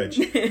our grudge.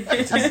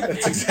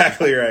 That's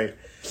exactly right.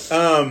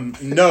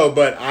 No,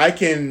 but I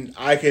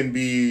can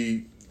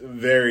be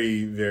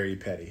very, very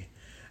petty.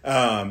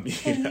 As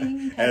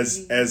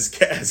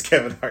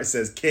Kevin Hart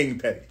says, King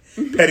Petty,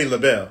 Petty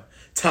LaBelle,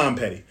 Tom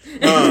Petty.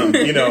 I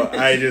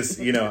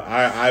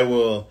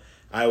will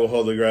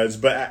hold a grudge,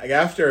 but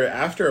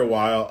after a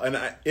while, and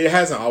it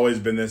hasn't always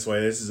been this way.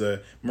 This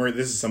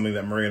is something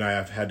that Marie and I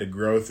have had to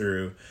grow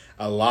through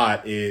a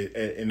lot.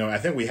 I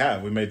think we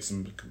made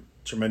some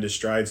tremendous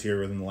strides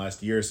here within the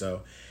last year or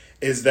so.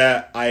 Is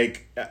that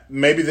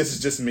maybe this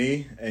is just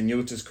me, and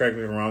you'll just correct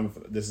me if I'm wrong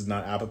if this is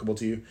not applicable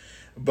to you,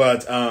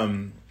 but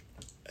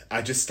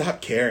I just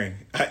stopped caring.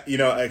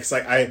 It's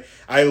like I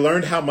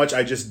learned how much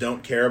I just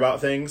don't care about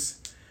things.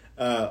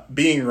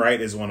 Being right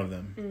is one of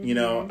them.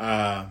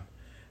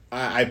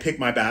 I pick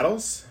my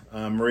battles.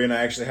 Maria and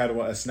I actually had a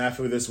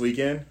snafu this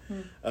weekend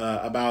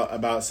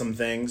about some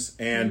things,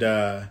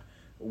 and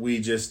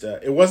we just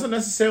it wasn't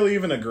necessarily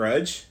even a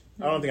grudge.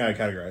 I don't think I would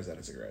categorize that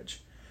as a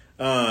grudge.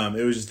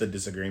 It was just a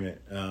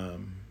disagreement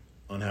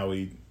on how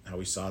we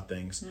saw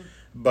things,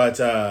 but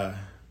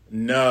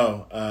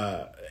no.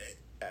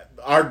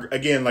 I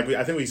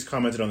think we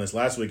commented on this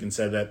last week and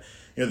said that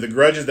the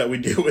grudges that we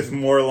deal with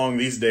more along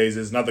these days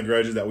is not the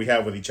grudges that we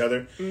have with each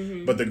other,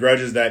 but the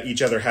grudges that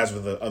each other has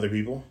with other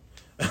people,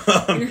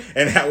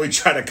 and how we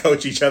try to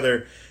coach each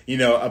other,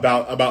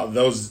 about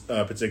those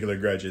particular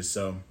grudges.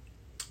 So,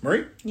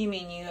 Marie, you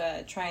mean you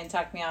try and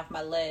talk me off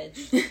my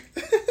ledge?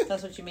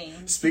 That's what you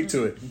mean. Speak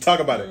to it.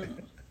 Talk about it.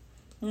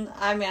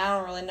 I mean, I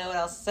don't really know what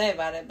else to say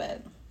about it,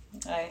 but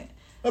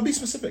I'll be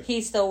specific.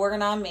 He's still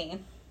working on me.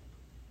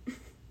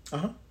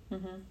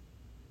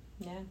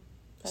 Yeah,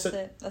 that's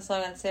it. That's all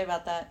I got to say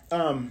about that.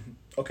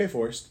 Okay,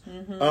 Forrest.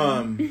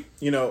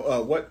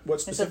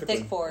 What specifically? It's a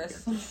thick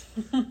forest.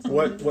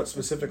 What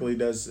specifically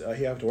does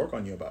he have to work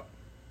on you about?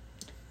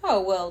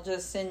 Oh well,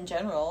 just in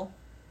general,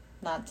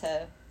 not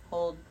to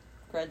hold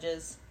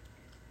grudges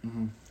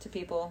to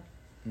people,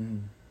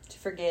 to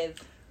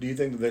forgive. Do you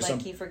think that there's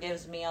he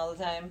forgives me all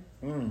the time?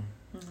 Do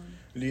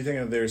you think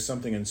that there's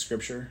something in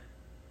Scripture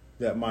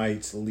that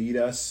might lead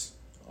us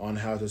on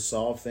how to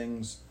solve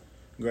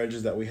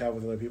grudges that we have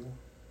with other people?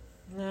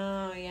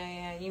 No,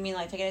 yeah. You mean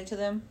like taking it to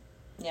them?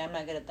 Yeah, I'm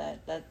not good at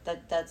that.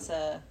 That's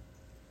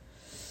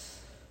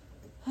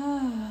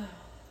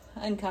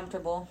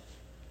uncomfortable.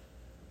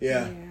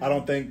 Yeah, I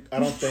don't think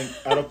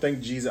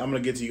Jesus. I'm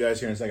gonna get to you guys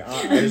here in a second.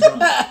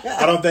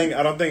 I don't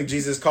think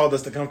Jesus called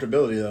us to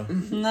comfortability though.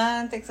 No, I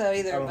don't think so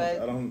either.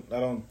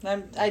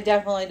 I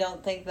definitely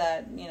don't think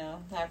that.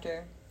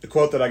 After the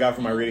quote that I got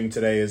from my reading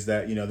today is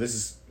that this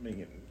is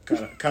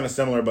kind of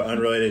similar but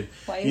unrelated.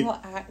 Why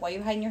are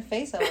you hiding your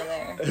face over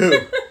there? Who?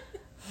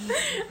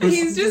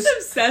 He's just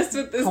obsessed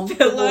with this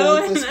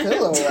pillow. With this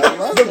pillow. I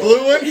love the it.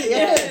 blue one?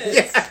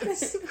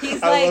 Yes.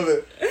 He's I love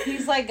it.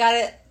 He's got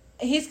it.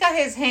 He's got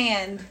his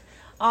hand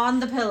on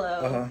the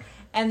pillow,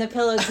 and the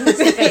pillow to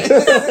his face.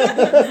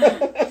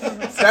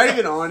 It's not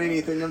even on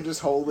anything. I'm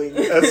just holding.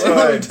 That's it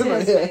fine. to my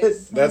head.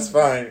 That's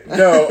fine.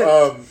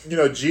 No,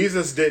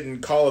 Jesus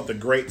didn't call it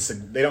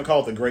they don't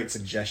call it the Great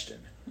Suggestion.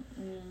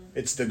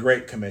 It's the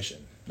Great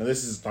Commission. Now,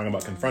 this is talking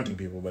about confronting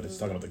people, but it's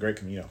talking about the Great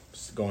Commission,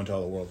 go into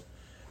all the world,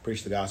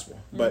 preach the gospel.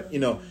 But,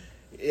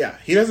 yeah,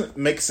 he doesn't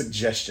make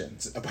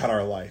suggestions about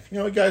our life.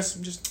 Guys,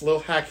 just a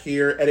little hack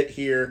here, edit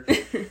here,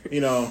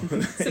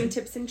 Some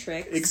tips and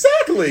tricks.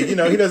 Exactly. He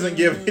doesn't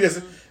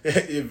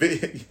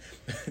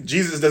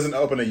Jesus doesn't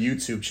open a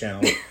YouTube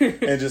channel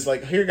and just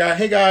like,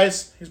 hey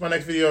guys, here's my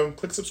next video.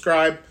 Click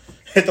subscribe,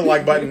 hit the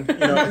like button.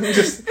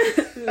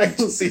 I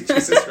can see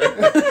Jesus right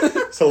now.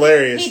 It's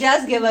hilarious. He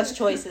does give us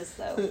choices,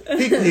 though.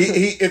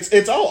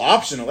 It's all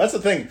optional. That's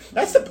the thing.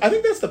 I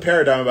think that's the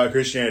paradigm about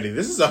Christianity.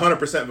 This is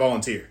 100%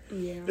 volunteer.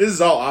 Yeah. This is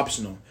all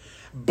optional.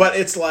 But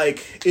it's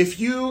like, if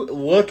you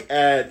look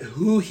at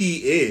who he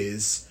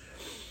is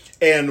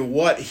and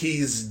what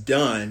he's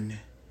done,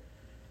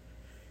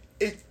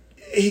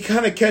 he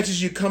kind of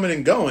catches you coming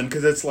and going,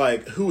 because it's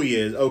like, who he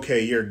is.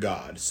 Okay, you're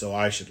God, so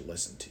I should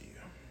listen to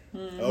you.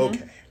 Mm-hmm.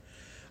 Okay.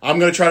 I'm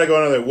going to try to go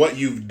another, what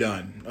you've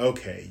done.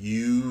 Okay,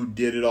 you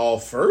did it all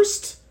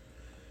first?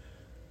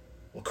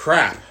 Well,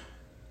 crap.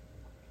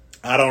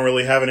 I don't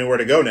really have anywhere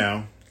to go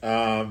now.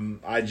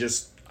 I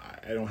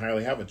don't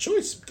really have a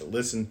choice to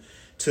listen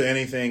to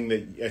everything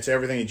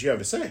that you have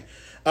to say.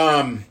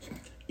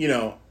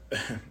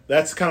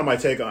 That's kind of my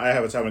take on. I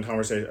was having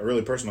a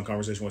really personal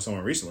conversation with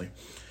someone recently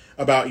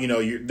about,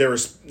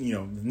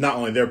 not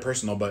only their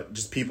personal, but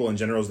just people in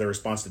general, their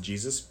response to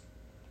Jesus.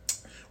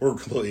 We're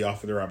completely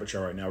off of the rabbit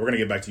trail right now. We're going to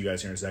get back to you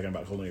guys here in a second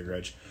about holding a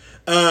grudge.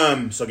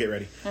 So get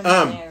ready. I'm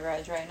holding a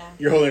grudge right now.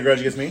 You're holding a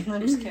grudge against me?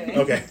 I'm just kidding.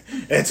 Okay.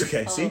 It's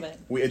okay. See?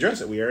 We address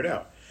it. We air it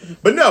out.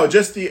 But no,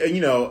 just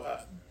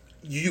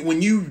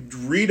when you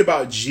read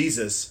about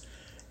Jesus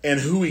and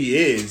who he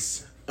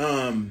is,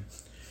 I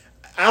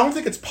don't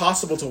think it's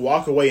possible to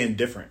walk away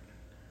indifferent.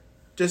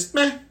 Just,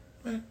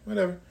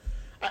 whatever.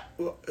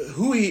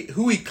 Who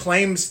he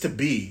claims to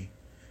be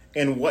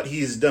and what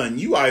he's done,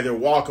 you either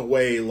walk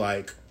away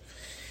like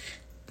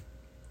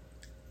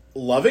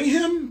loving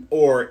him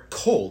or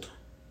cold.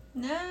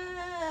 Nah,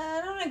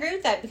 I don't agree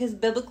with that, because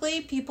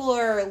biblically people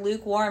are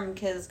lukewarm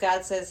because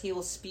God says he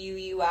will spew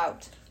you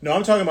out. No,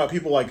 I'm talking about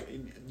people like,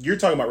 you're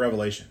talking about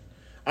Revelation.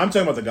 I'm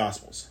talking about the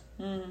Gospels.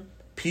 Mm-hmm.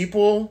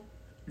 People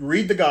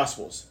read the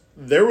Gospels.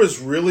 There was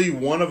really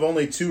one of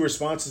only two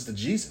responses to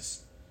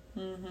Jesus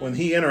when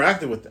he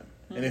interacted with them.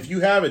 Mm-hmm. And if you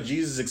have a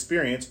Jesus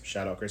experience,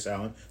 shout out Chris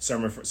Allen,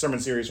 sermon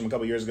series from a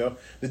couple years ago,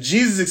 the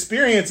Jesus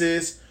experience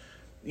is,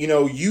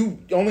 you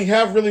only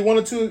have really one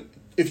or two.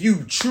 If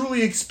you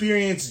truly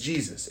experience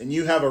Jesus and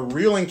you have a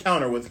real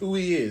encounter with who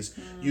he is,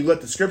 you let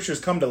the scriptures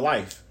come to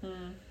life.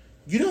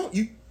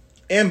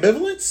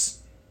 Ambivalence,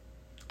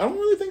 I don't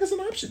really think it's an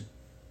option.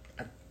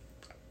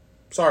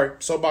 Sorry,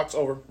 soapbox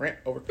over, rant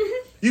over.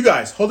 You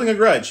guys, holding a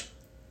grudge.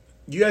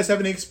 You guys have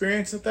any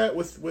experience with that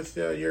with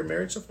your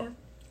marriage so far?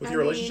 With your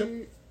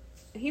relationship?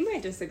 He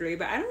might disagree,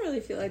 but I don't really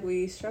feel like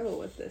we struggle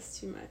with this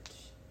too much.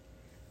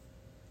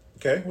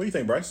 Okay, what do you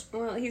think, Bryce?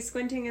 Well, he's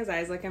squinting his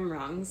eyes like I'm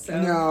wrong, so...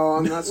 No,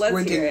 I'm not Let's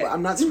squinting. hear it.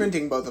 I'm not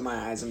squinting both of my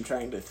eyes. I'm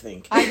trying to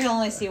think. I can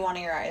only see one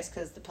of your eyes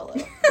because the pillow.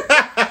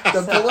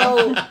 The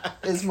pillow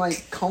is my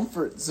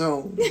comfort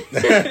zone.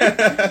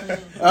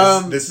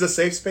 This is a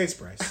safe space,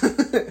 Bryce.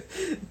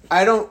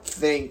 I don't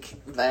think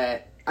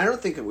that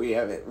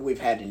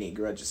we've had any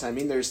grudges. I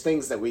mean, there's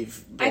things that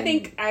we've been... I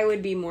think I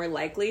would be more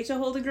likely to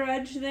hold a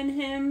grudge than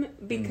him,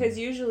 because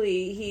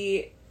usually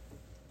he,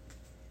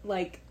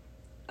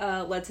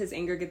 lets his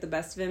anger get the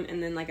best of him,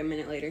 and then, a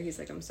minute later, he's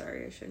like, I'm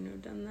sorry, I shouldn't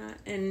have done that.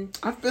 And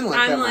I've been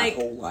like that my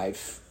whole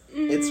life.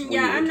 It's weird.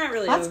 Yeah, I'm not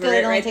really That's over good. it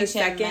It only right this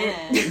takes you a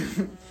second.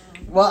 minute.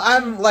 Well,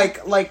 I'm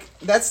like,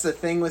 that's the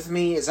thing with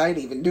me, is I'd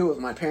even do it with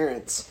my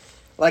parents.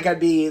 I'd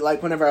be,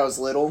 whenever I was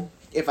little,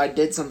 if I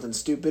did something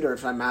stupid, or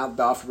if I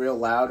mouthed off real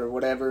loud or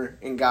whatever,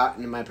 and got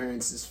into my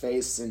parents'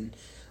 face and,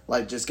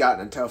 just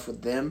gotten tough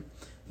with them,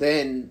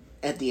 then,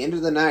 at the end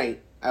of the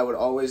night, I would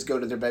always go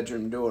to their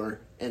bedroom door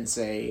and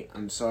say,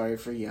 I'm sorry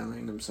for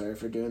yelling, I'm sorry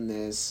for doing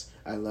this,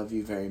 I love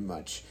you very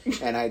much.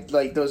 And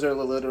those are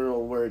the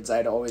literal words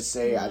I'd always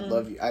say, I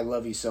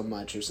love you so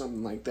much, or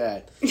something like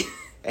that.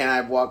 And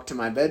I walk to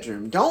my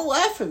bedroom. Don't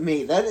laugh at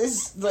me. That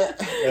is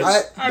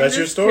that's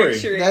your story.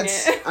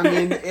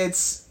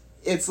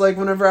 It's like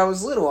whenever I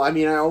was little. I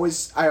mean,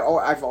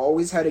 I've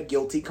always had a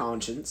guilty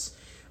conscience.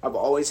 I've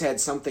always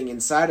had something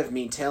inside of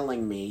me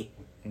telling me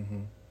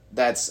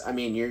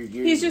you're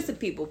He's just a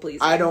people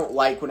pleaser. I don't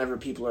like whenever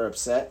people are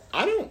upset.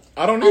 I don't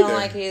I either. don't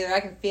like it either. I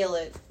can feel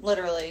it,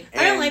 literally.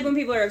 I don't like when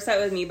people are upset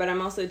with me, but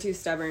I'm also too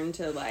stubborn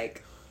to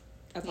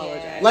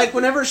apologize. Like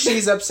whenever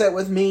she's upset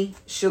with me,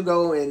 she'll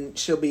go and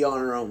she'll be on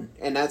her own,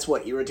 and that's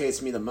what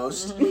irritates me the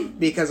most,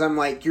 because I'm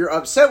like, you're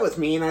upset with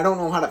me and I don't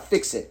know how to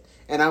fix it,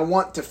 and I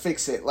want to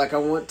fix it. I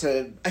want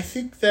to. I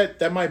think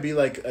that might be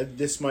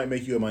this might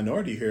make you a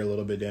minority here a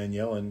little bit,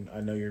 Danielle, and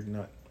I know you're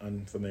not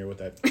unfamiliar with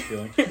that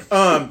feeling.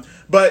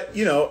 But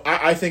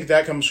I think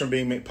that comes from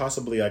being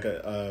possibly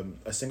a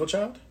single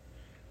child,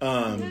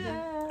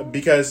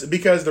 Because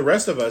the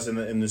rest of us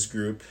in this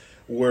group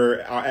were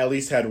at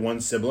least had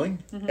one sibling,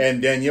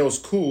 and Danielle's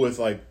cool with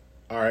like,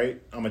 all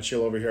right, I'm gonna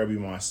chill over here, I'll be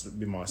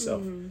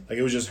myself. Like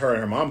it was just her and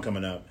her mom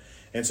coming up,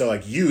 and so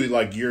like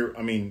you're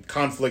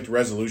conflict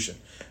resolution.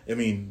 I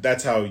mean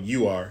that's how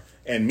you are,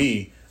 and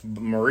me,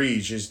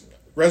 Marie's just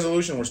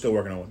resolution. We're still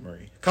working on with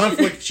Marie.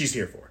 Conflict, she's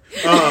here for.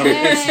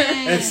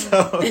 And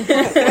so.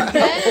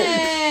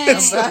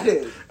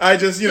 I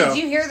just, Did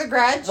you hear the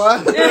grudge?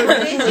 What? Did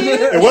you?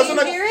 It wasn't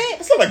Did you hear it?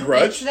 It's not a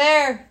grudge. It's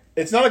there.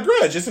 It's not a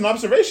grudge. It's an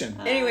observation.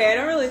 Anyway, I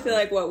don't really feel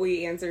like what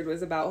we answered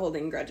was about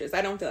holding grudges.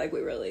 I don't feel like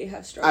we really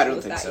have struggled I don't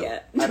with think that so.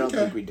 yet. I don't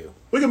think we do.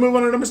 We can move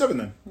on to number 7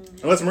 then.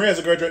 Unless Marie has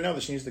a grudge right now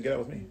that she needs to get out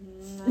with me.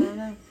 I don't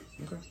know.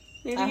 Okay.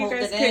 Maybe I you hold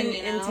guys it can in,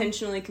 you know?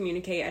 intentionally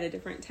communicate at a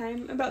different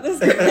time about this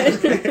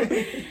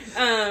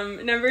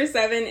grudge. Number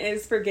 7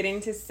 is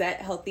forgetting to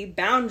set healthy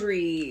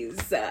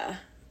boundaries.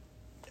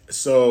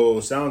 So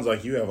sounds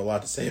like you have a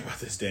lot to say about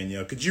this,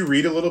 Danielle. Could you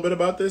read a little bit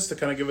about this to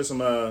kind of give us some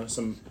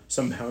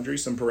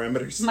boundaries, some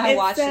parameters? My It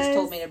watch says- just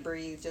told me to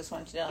breathe. Just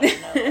want you to know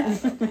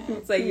that. Okay.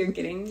 It's like you're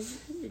getting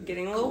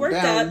a little Calm worked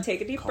down. up.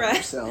 Take a deep Calm breath.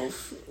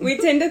 yourself. We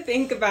tend to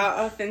think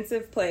about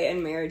offensive play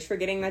in marriage,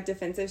 forgetting that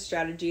defensive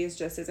strategy is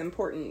just as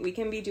important. We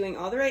can be doing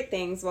all the right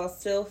things while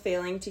still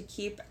failing to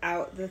keep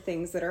out the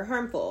things that are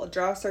harmful.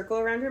 Draw a circle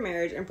around your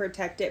marriage and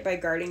protect it by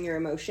guarding your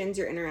emotions,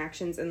 your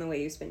interactions, and the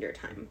way you spend your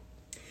time.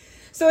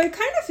 So I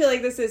kind of feel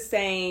like this is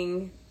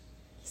saying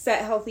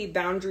set healthy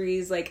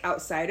boundaries like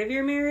outside of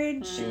your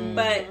marriage,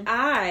 but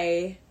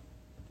I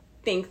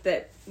think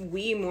that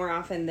we more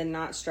often than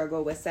not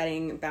struggle with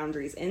setting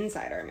boundaries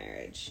inside our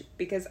marriage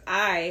because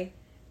I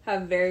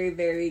have very,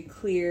 very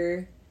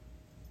clear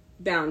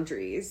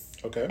boundaries.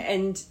 Okay.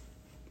 And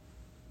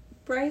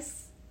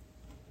Bryce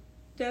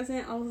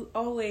doesn't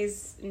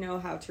always know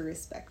how to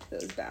respect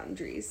those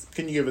boundaries.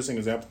 Can you give us an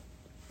example?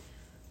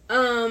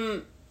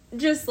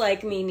 Just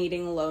like me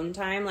needing alone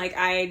time. Like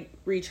I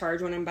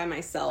recharge when I'm by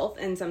myself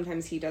and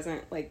sometimes he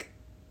doesn't like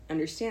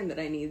understand that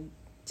I need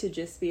to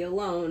just be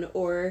alone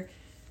or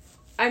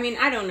I mean,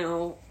 I don't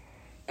know.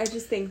 I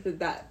just think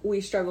that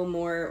we struggle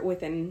more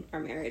within our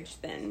marriage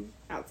than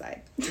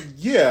outside.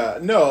 Yeah,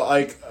 no,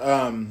 like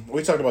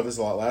we talked about this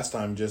a lot last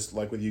time, just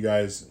like with you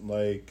guys,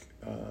 like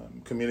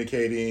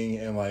communicating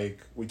and like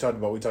we talked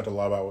a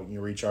lot about when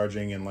you're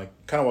recharging and like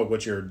kind of like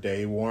what your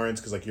day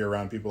warrants because like you're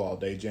around people all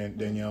day,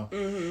 Danielle,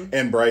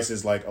 and Bryce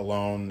is like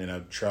alone in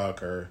a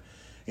truck or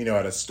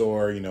at a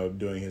store,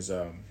 doing his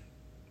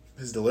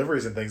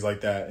deliveries and things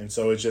like that, and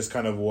so it's just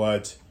kind of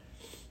what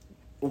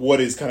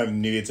is kind of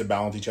needed to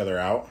balance each other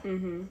out,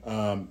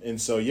 and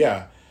so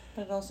yeah.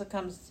 But it also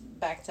comes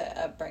back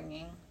to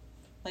upbringing.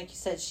 Like you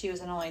said, she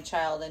was an only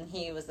child and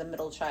he was the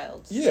middle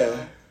child. So.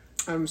 Yeah.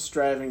 I'm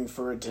striving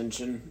for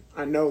attention.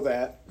 I know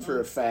that for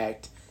a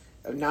fact.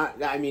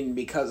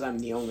 Because I'm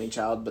the only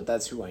child, but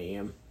that's who I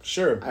am.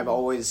 Sure. I've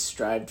always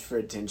strived for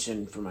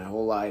attention for my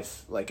whole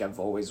life. Like, I've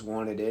always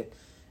wanted it.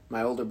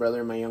 My older brother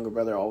and my younger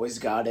brother always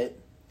got it.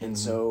 And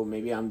so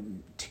maybe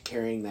I'm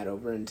carrying that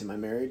over into my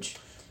marriage.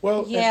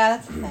 Well, Yeah,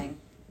 that's the thing.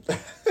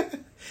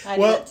 I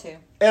do Well, that too.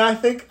 and I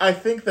think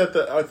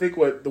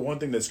what the one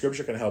thing that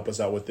Scripture can help us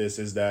out with this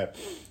is that,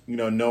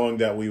 knowing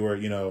that we were,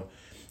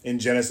 in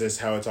Genesis,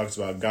 how it talks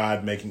about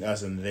God making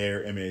us in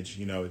their image,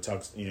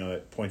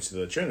 it points to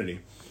the Trinity,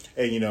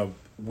 and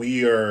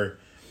we're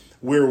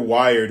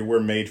wired,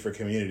 we're made for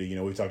community.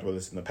 We've talked about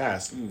this in the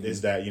past.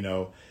 Is that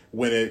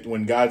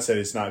when God said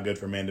it's not good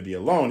for man to be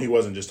alone, He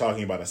wasn't just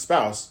talking about a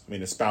spouse. I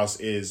mean, a spouse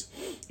is,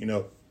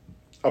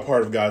 a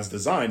part of God's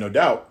design, no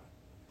doubt,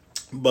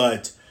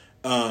 but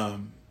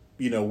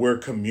we're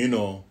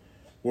communal,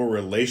 we're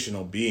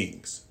relational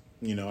beings,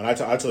 and I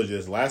told you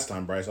this last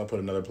time, Bryce. I'll put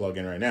another plug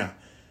in right now.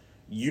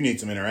 You need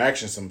some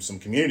interaction, some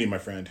community, my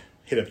friend.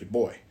 Hit up your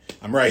boy.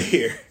 I'm right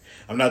here.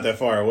 I'm not that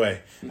far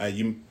away.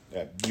 You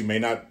may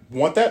not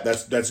want that.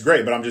 That's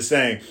great, but I'm just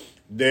saying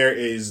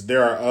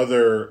there are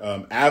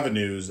other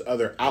avenues,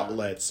 other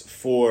outlets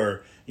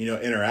for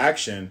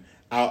interaction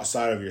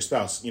outside of your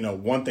spouse.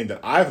 One thing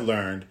that I've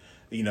learned,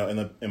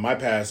 in my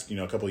past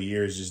couple of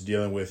years, just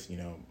dealing with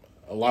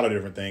a lot of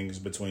different things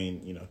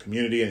between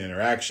community and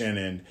interaction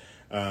and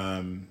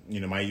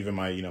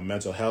my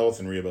mental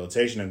health and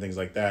rehabilitation and things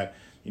like that.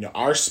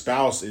 Our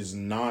spouse is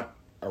not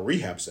a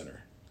rehab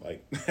center.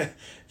 Like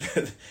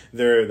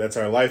that's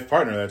our life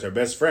partner, that's our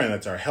best friend,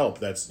 that's our help,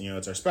 that's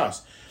it's our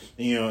spouse.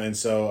 And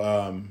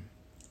so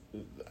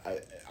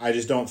I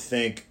just don't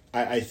think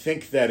I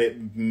think that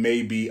it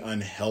may be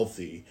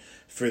unhealthy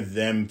for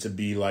them to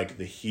be like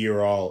the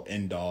here all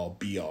end all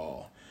be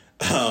all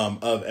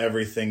of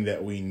everything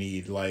that we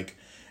need. Like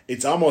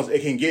it's almost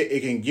it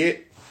can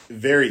get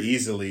very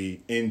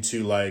easily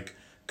into like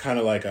kind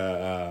of like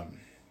a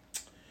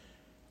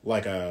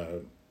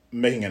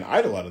making an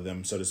idol out of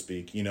them, so to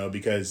speak,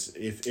 because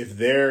if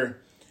they're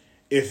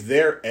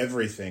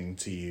everything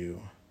to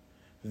you,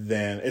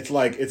 then it's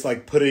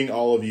like putting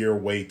all of your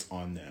weight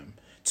on them.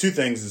 Two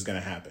things is going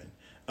to happen.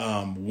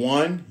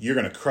 One, you're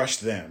going to crush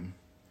them,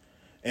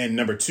 and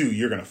number two,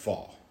 you're going to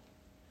fall.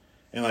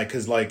 And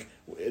cause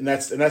and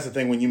that's the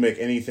thing when you put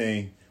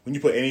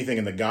anything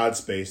in the God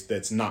space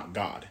that's not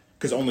God,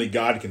 because only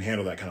God can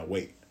handle that kind of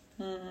weight.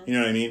 You know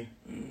what I mean?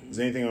 Is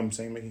anything I'm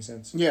saying making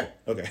sense? Yeah.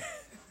 Okay.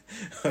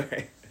 All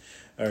right.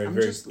 I'm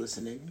just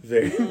listening.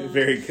 Very,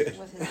 very good.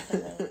 With his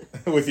pillow.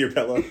 With your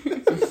pillow.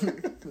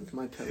 With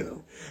my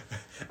pillow.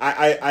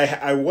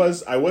 I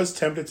was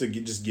tempted to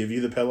just give you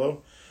the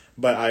pillow,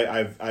 but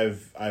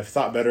I've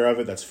thought better of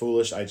it. That's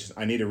foolish.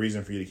 I need a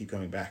reason for you to keep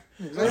coming back.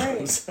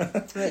 Right.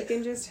 You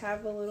can just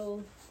have a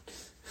little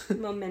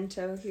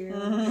memento here.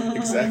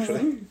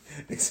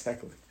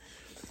 Exactly.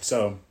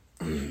 So.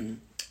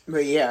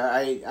 But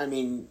yeah, I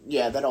mean,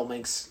 yeah, that all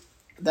makes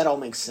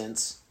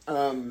sense.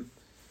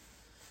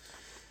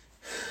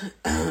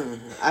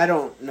 I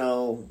don't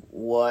know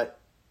what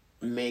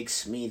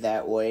makes me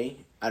that way.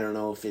 I don't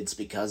know if it's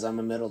because I'm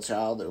a middle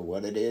child or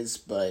what it is,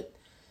 but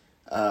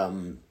I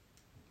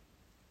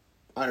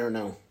don't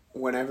know.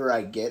 Whenever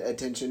I get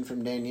attention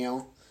from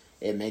Danielle,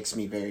 it makes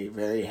me very,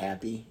 very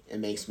happy. It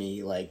makes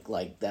me like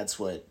that's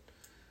what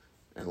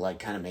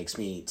kind of makes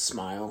me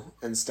smile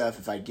and stuff.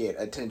 If I get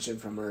attention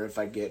from her, if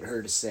I get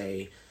her to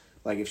say,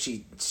 like, if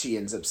she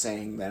ends up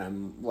saying that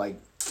I'm like,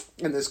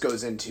 and this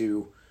goes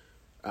into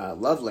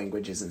love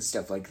languages and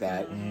stuff like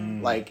that.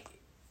 Like,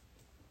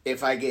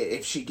 if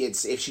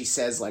she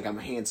says like I'm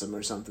handsome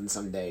or something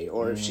someday,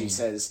 or if she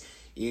says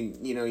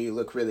you know you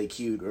look really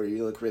cute or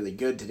you look really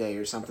good today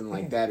or something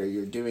like that, or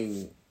you're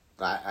doing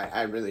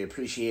I really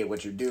appreciate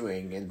what you're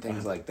doing and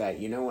things like that.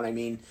 You know what I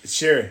mean?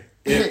 Sure.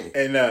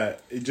 And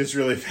just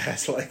really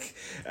fast, like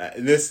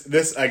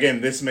this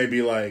again. This may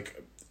be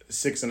like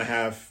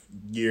 6.5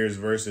 years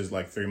versus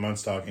like 3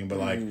 months talking, but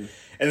like, and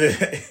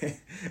then,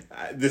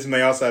 this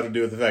may also have to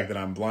do with the fact that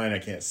I'm blind. I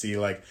can't see.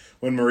 Like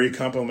when Marie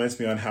compliments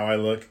me on how I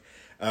look,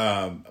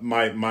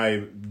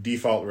 my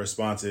default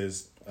response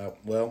is,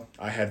 well,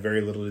 I had very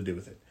little to do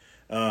with it.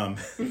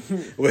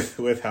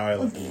 With how I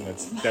look.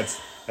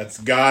 That's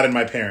God and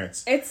my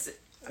parents. It's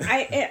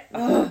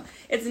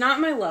not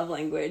my love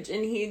language,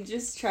 and he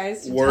just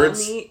tries to tell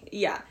me,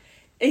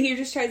 he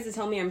just tries to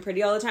tell me I'm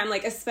pretty all the time.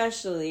 Like,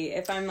 especially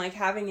if I'm like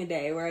having a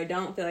day where I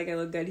don't feel like I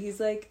look good, he's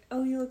like,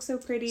 "Oh, you look so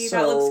pretty.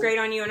 That looks great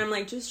on you," and I'm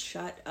like, "Just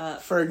shut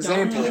up." For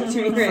example,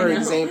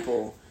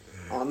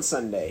 on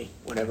Sunday,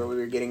 whenever we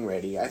were getting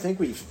ready, I think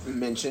we've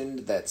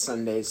mentioned that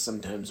Sundays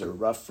sometimes are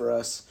rough for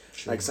us.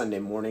 Sure. Like Sunday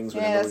mornings,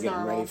 whenever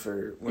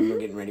we're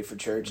getting ready for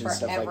church and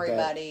stuff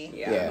everybody.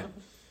 Like that.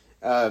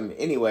 Yeah.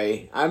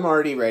 Anyway, I'm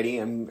already ready.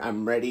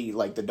 I'm ready.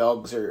 Like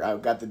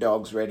I've got the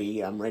dogs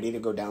ready. I'm ready to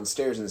go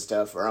downstairs and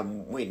stuff, or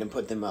I'm waiting to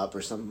put them up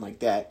or something like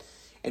that.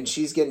 And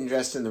she's getting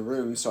dressed in the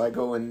room, so I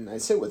go and I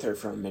sit with her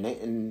for a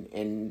minute,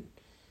 and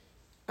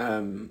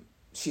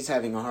she's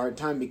having a hard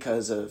time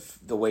because of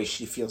the way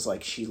she feels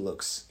like she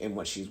looks in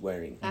what she's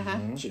wearing.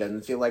 She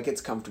doesn't feel like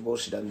it's comfortable.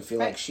 She doesn't feel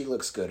like she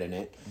looks good in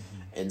it,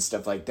 and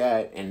stuff like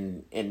that.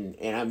 And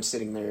I'm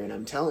sitting there and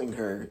I'm telling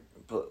her,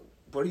 but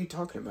what are you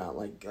talking about?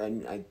 Like,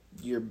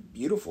 you're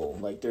beautiful.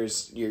 Like,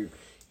 you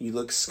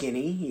look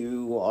skinny.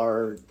 You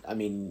are, I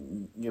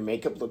mean, your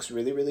makeup looks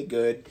really, really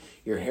good.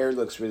 Your hair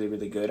looks really,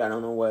 really good. I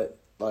don't know what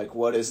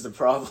is the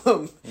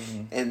problem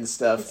and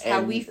stuff. It's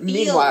how we feel.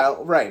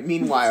 Meanwhile,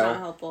 It's not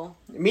helpful.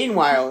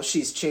 Meanwhile,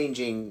 she's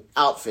changing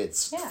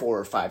outfits 4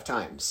 or 5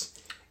 times.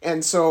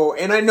 And so,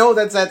 and I know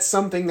that's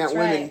something that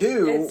women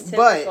do,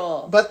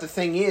 but the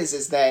thing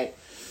is that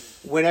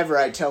whenever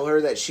I tell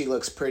her that she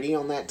looks pretty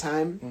on that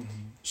time,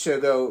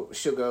 she'll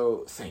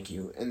go, thank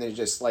you, and then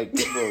just like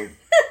will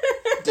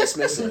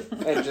dismiss it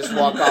and just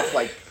walk off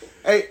like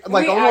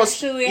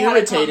almost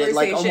irritated,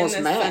 like almost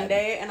mad.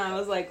 Sunday, and I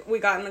was like, we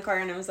got in the car,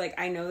 and I was like,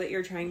 I know that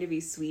you're trying to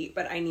be sweet,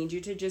 but I need you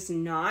to just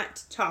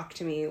not talk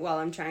to me while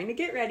I'm trying to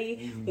get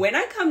ready. When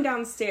I come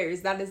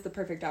downstairs, that is the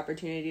perfect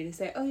opportunity to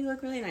say, oh, you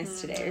look really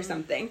nice today, or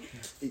something.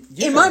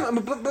 Yeah.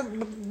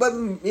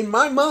 In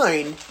my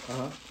mind,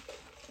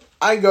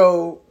 I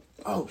go,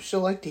 oh, she'll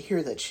like to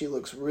hear that she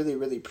looks really,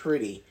 really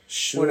pretty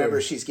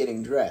whenever she's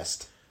getting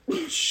dressed.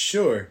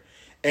 Sure.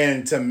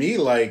 And to me,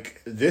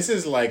 like, this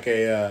is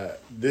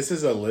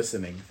a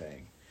listening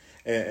thing.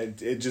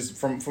 And it just,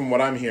 from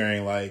what I'm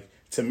hearing, like,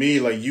 to me,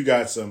 like, you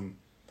got some,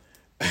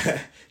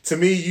 to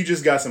me, you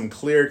just got some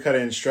clear-cut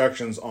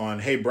instructions on,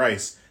 hey,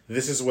 Bryce,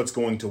 this is what's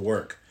going to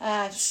work.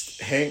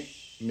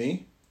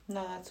 Me?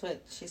 No, that's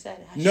what she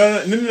said.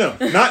 No.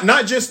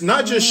 Not just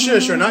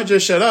shush or not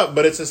just shut up,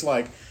 but it's just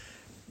like,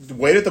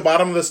 wait at the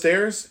bottom of the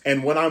stairs,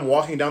 and when I'm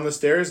walking down the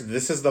stairs,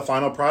 this is the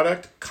final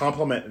product.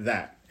 Compliment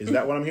that. Is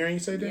that what I'm hearing you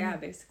say, Dan? Yeah,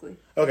 basically.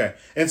 Okay,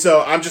 and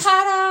so I'm just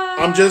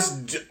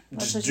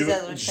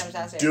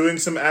doing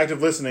some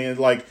active listening, and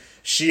like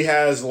she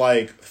has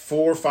like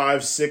 4,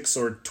 5, 6,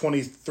 or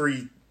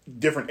 23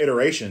 different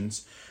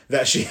iterations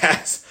that she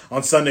has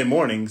on Sunday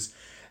mornings.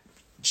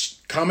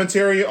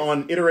 Commentary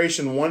on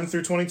iteration 1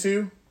 through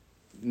 22.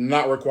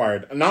 Not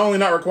required. Not only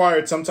not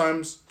required,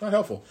 sometimes not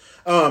helpful.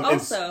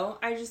 Also,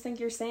 I just think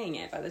you're saying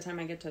it by the time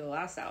I get to the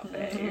last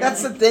outfit. You know?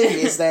 That's the thing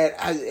is that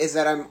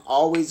I'm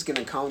always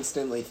gonna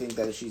constantly think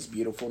that she's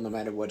beautiful no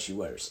matter what she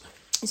wears.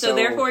 So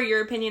therefore,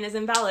 your opinion is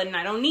invalid, and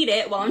I don't need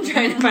it while I'm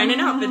trying to find an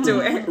outfit to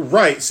wear.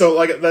 Right. So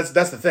like that's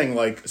the thing.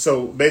 Like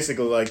so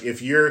basically, like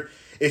if your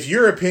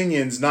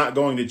opinion's not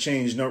going to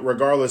change,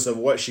 regardless of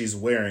what she's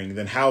wearing,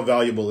 then how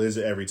valuable is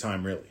it every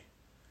time? Really?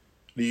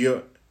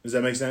 Does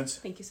that make sense?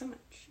 Thank you so much.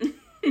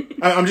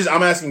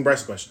 I'm asking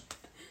Bryce a question.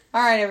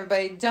 All right,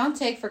 everybody, don't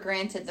take for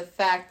granted the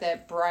fact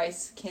that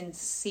Bryce can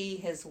see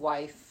his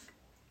wife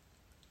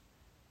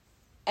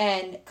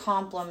and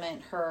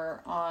compliment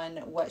her on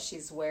what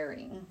she's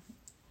wearing.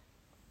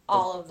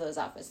 All of those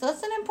outfits.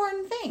 That's an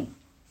important thing.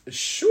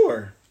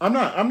 Sure. I'm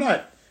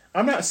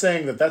not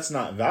saying that that's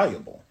not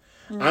valuable.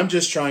 Mm-hmm. I'm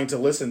just trying to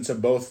listen to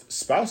both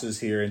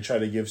spouses here and try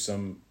to give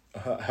some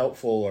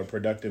helpful or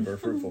productive or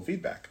fruitful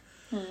feedback.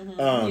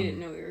 Mm-hmm. You didn't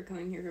know we were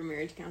coming here for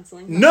marriage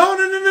counseling? No.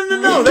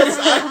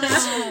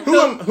 That's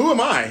who am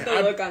I?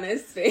 The look on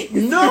his face.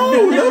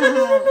 No.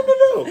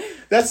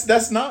 That's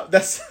just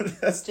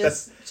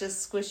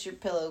squish your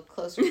pillow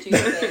closer to your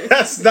face.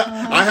 That's not.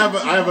 I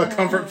have a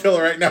comfort pillow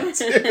right now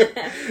too.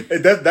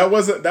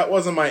 That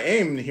wasn't my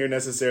aim here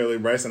necessarily,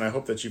 Bryce. And I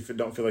hope that you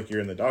don't feel like you're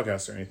in the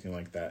doghouse or anything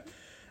like that.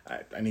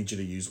 I need you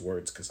to use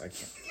words because I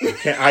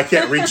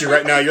can't reach you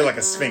right now. You're like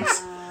a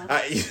sphinx.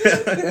 But do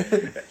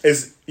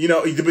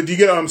you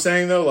get what I'm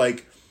saying though?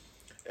 Like,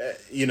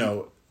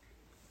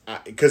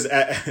 because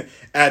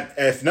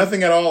if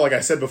nothing at all, like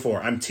I said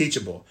before, I'm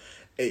teachable,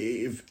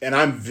 and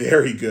I'm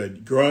very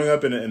good. Growing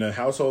up in a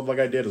household like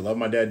I did, I love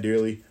my dad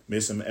dearly,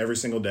 miss him every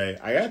single day.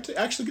 I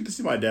actually get to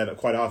see my dad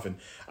quite often.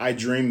 I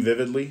dream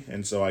vividly,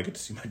 and so I get to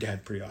see my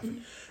dad pretty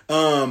often.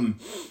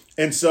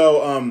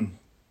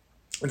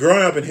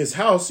 Growing up in his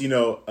house,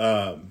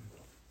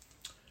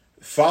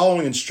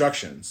 following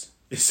instructions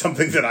is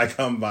something that I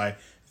come by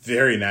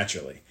very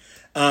naturally.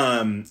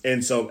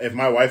 And so if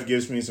my wife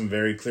gives me some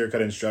very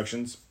clear-cut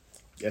instructions,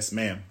 yes,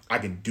 ma'am, I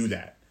can do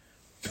that.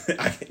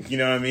 You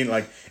know what I mean?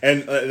 Like,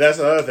 and that's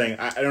another thing.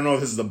 I don't know if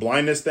this is a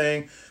blindness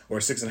thing or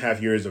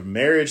 6.5 years of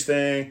marriage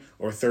thing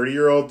or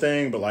 30-year-old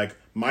thing, but like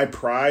my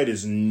pride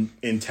is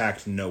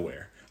intact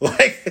nowhere.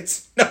 Like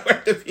it's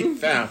nowhere to be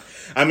found.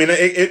 I mean,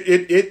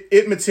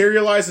 it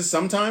materializes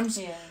sometimes.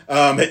 Yeah.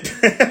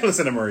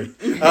 Listen to Marie.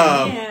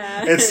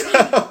 Yeah. And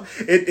so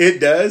it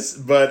does,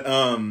 but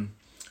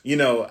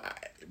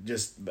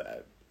just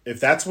if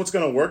that's what's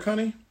gonna work,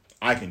 honey,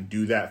 I can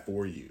do that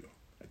for you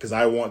because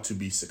I want to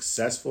be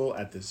successful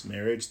at this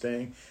marriage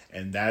thing,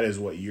 and that is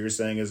what you're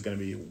saying is gonna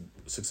be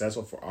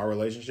successful for our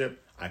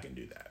relationship. I can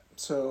do that.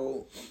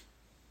 So,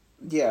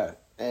 yeah,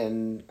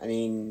 and I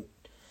mean,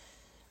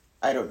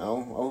 I don't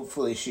know.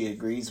 Hopefully she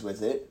agrees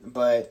with it,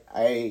 but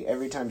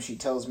every time she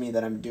tells me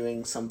that I'm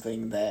doing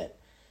something that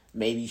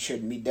maybe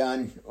shouldn't be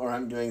done, or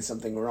I'm doing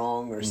something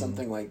wrong, or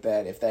something like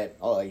that, if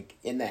that like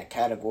in that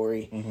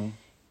category,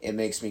 it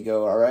makes me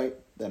go, all right,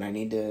 then I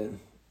need to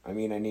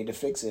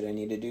fix it. I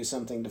need to do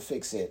something to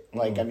fix it.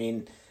 Like, I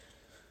mean,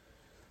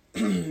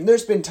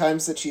 there's been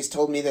times that she's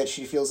told me that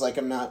she feels like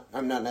I'm not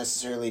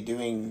necessarily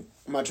doing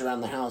much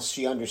around the house.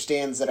 She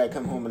understands that I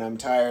come home and I'm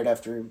tired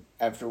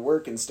after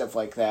work and stuff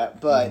like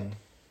that, but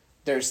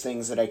there's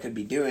things that I could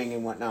be doing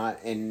and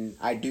whatnot, and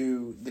I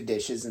do the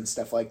dishes and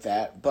stuff like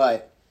that,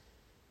 but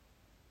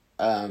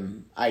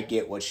I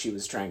get what she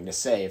was trying to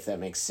say, if that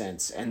makes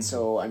sense. And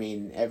so, I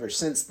mean, ever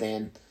since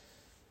then,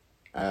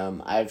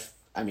 I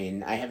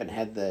haven't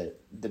had the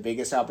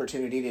biggest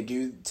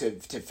opportunity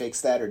to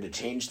fix that or to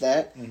change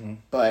that,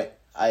 but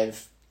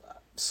I've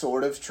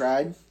sort of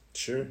tried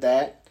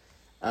that.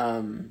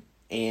 And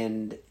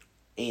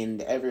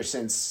ever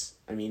since,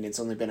 I mean, it's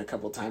only been a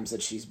couple times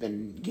that she's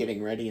been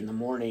getting ready in the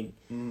morning.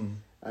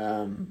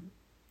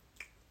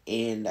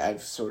 And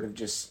I've sort of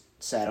just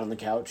sat on the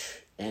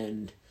couch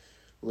and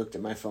looked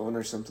at my phone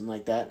or something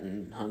like that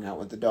and hung out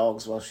with the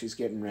dogs while she's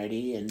getting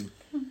ready, and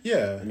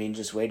I mean,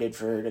 just waited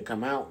for her to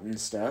come out and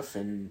stuff.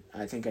 And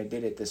I think I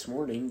did it this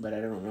morning, but I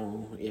don't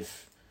know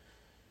if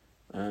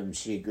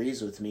she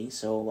agrees with me.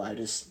 So I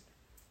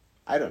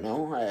don't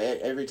know.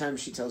 Every time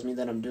she tells me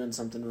that I'm doing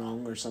something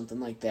wrong or something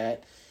like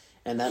that,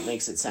 and that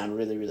makes it sound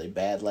really, really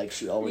bad. Like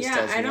she always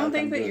tells me, I don't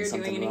think that you're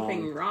doing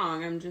anything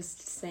wrong. I'm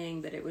just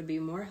saying that it would be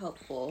more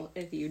helpful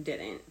if you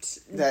didn't.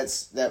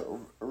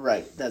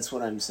 Right. That's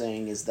what I'm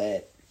saying is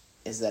that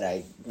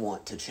I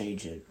want to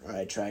change it, or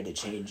I try to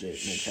change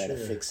it, and I try to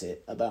fix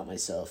it about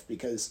myself,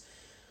 because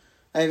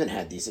I haven't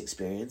had these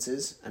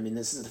experiences. I mean,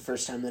 this is the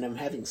first time that I'm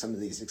having some of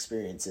these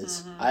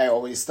experiences. I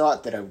always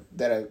thought that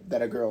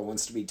a girl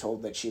wants to be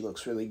told that she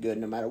looks really good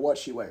no matter what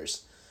she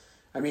wears.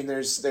 I mean,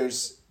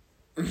 there's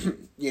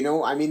you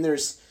know, I mean,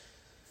 there's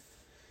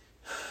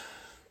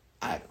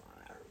I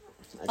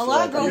don't know. A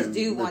lot of girls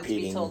do want to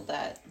be told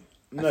that.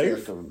 I feel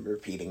like I'm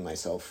repeating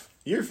myself.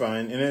 You're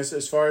fine. And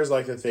as far as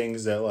like the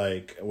things that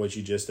like what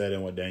you just said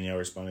and what Danielle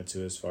responded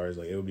to, as far as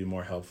like it would be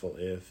more helpful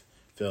if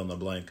fill in the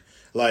blank.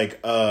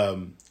 Like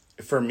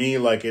for me,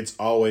 like it's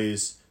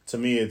always, to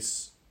me,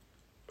 it's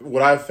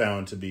what I've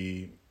found to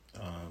be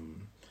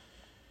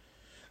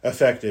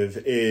effective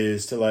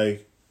is to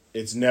like,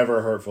 it's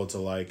never hurtful to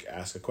like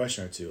ask a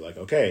question or two. Like,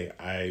 okay,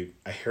 I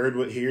heard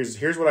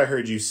here's what I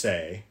heard you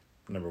say,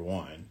 number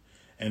one.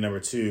 And number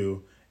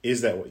two,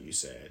 is that what you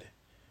said?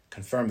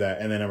 Confirm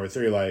that. And then number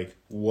 3, like,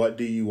 what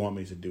do you want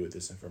me to do with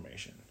this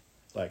information?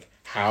 Like,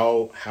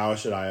 how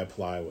should I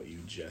apply what you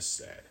just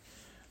said?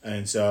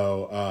 And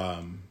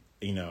so,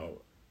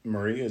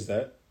 Marie, is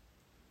that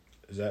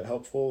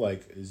helpful?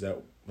 Like, has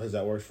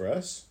that worked for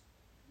us?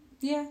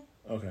 Yeah.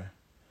 Okay.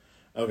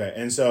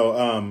 And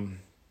so,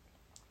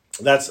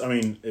 that's, I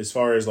mean, as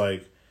far as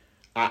like,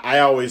 I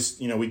always,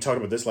 we talked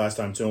about this last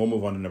time too, and we'll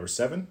move on to number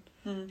 7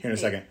 here in a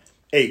second.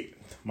 8,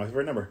 my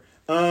favorite number.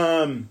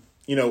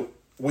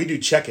 We do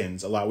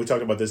check-ins a lot. We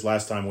talked about this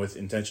last time with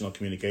intentional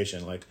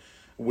communication. Like,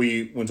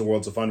 we went to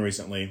Worlds of Fun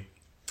recently,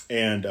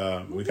 and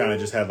we kind of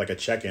just had like a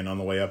check-in on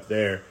the way up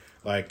there.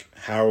 Like,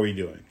 how are we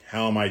doing?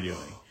 How am I doing?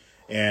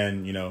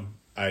 And,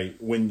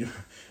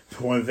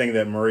 one thing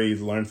that Marie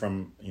learned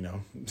from,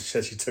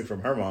 that she took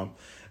from her mom,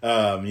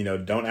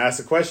 don't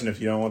ask a question if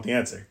you don't want the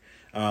answer.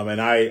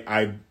 And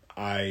I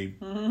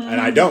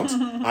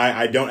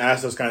don't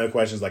ask those kind of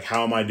questions like,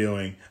 how am I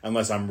doing,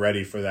 unless I'm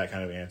ready for that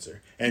kind of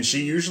answer. And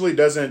she usually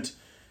doesn't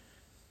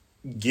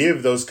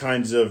give those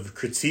kinds of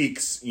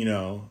critiques,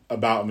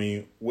 about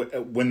me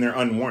when they're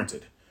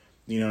unwarranted.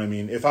 You know what I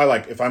mean? If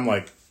I'm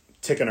like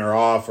ticking her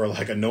off or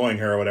like annoying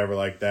her or whatever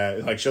like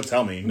that, like she'll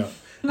tell me, no,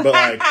 but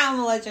like, I'm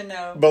gonna let you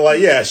know. But like,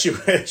 yeah,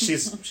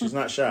 she's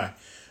not shy.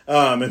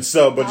 And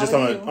so, but just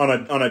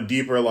on a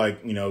deeper,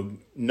 like,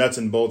 nuts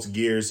and bolts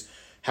gears,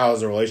 how's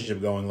the relationship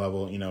going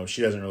level,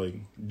 she doesn't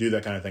really do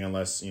that kind of thing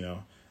unless,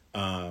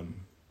 I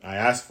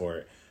ask for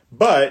it.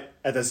 But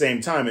at the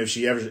same time, if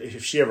she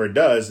ever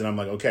does, then I'm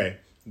like, okay,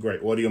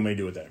 great. What do you want me to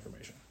do with that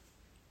information?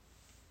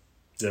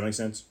 Does that make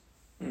sense?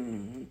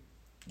 Mm-hmm.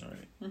 All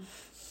right.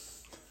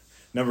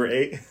 Number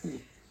 8.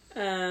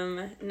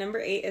 Number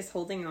 8 is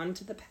holding on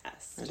to the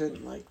past. I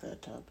didn't like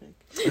that topic.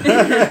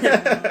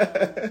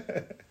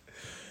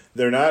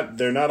 They're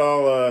not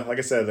all, like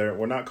I said,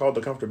 we're not called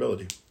to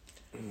comfortability.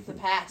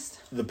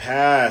 The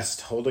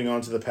past, holding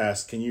on to the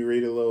past. Can you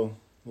read a little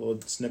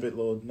snippet,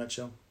 little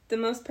nutshell? The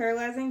most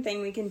paralyzing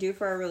thing we can do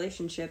for our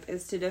relationship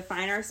is to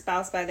define our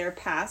spouse by their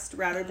past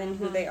rather than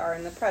who they are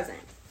in the present.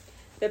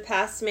 The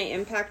past may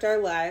impact our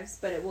lives,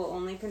 but it will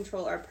only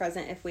control our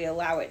present if we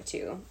allow it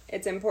to.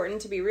 It's important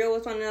to be real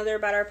with one another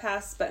about our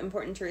past, but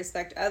important to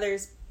respect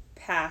others'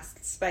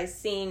 pasts by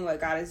seeing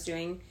what God is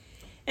doing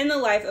in the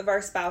life of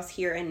our spouse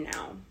here and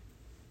now.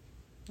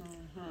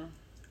 Mm-hmm.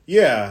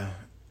 Yeah.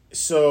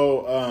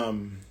 So,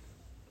 I'm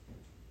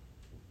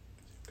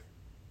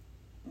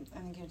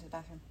gonna give it to the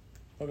bathroom.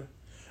 Okay.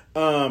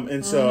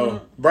 And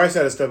so Bryce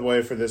had to step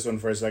away for this one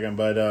for a second,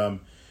 but one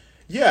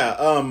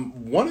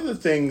of the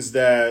things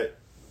that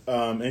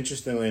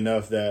interestingly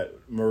enough that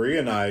Marie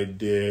and I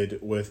did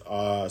with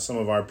some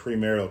of our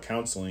premarital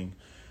counseling,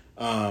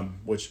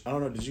 which I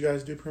don't know, did you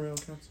guys do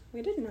premarital counseling?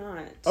 We did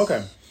not.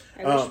 Okay.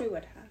 I wish we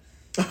would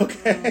have.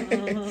 Okay.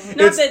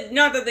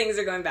 Not that things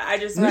are going bad. I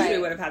just wish we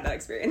would have had that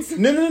experience.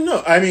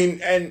 No. I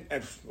mean, and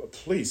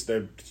please,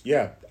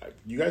 you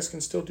guys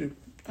can still do.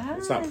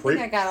 I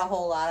think I got a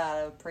whole lot out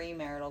of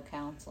premarital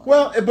counseling.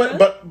 Well,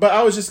 but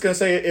I was just gonna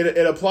say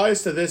it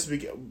applies to this. I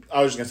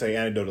was just gonna say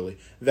anecdotally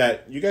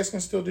that you guys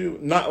can still do,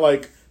 not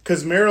like,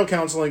 because marital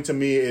counseling to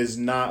me is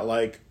not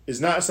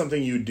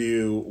something you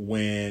do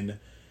when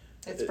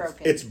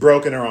it's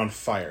broken or on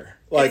fire.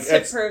 Like,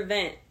 it's to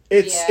prevent.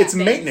 It's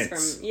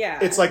maintenance.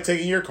 It's like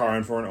taking your car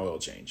in for an oil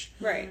change.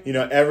 Right.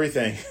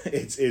 Everything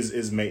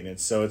is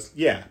maintenance. So it's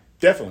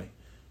definitely,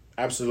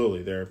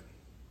 absolutely. There are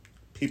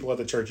people at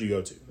the church you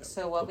go to.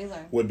 So what we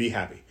learned would be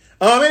happy.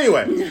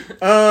 Anyway,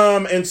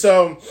 and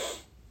so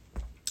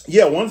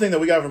one thing that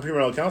we got from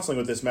premarital counseling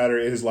with this matter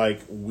is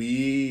like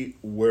we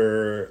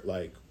were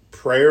like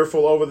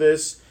prayerful over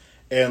this,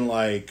 and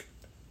like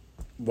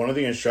one of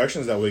the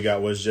instructions that we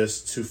got was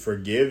just to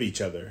forgive each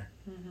other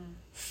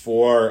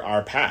for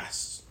our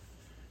past.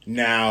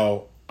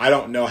 Now, I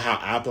don't know how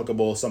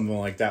applicable something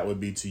like that would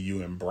be to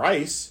you and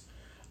Bryce,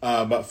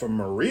 but for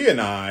Marie and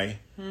I,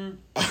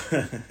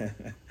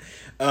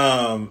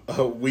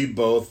 we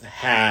both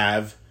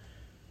have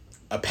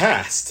a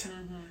past.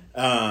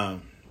 The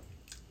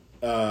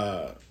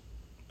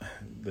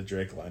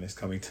Drake line is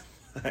coming to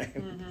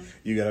mind.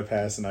 You got a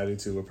past and I do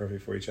too. We're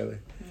perfect for each other.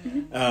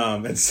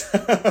 And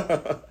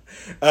so,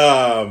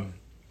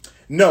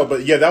 no,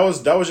 but yeah, that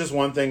was just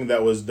one thing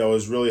that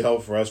was really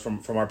helpful for us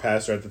from our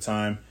pastor at the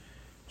time.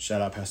 Shout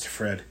out Pastor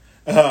Fred.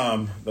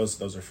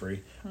 Those are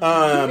free.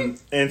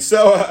 And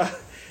so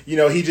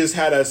he just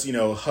had us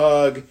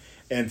hug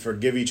and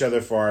forgive each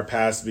other for our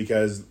past,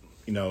 because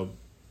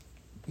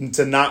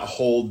to not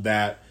hold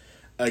that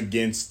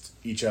against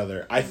each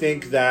other. I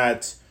think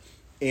that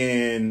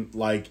in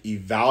like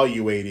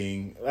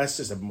evaluating,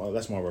 that's more of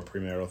a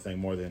premarital thing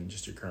more than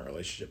just your current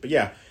relationship. But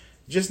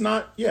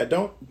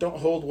don't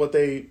hold what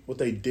they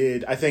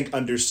did. I think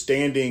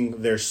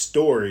understanding their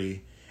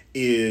story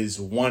is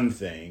one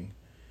thing,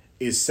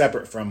 is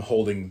separate from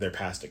holding their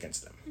past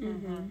against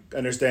them.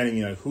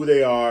 Understanding who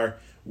they are,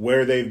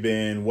 where they've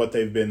been, what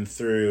they've been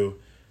through,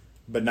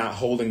 but not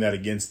holding that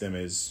against them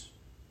is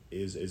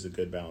a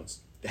good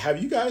balance.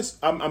 Have you guys?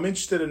 I'm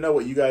interested to know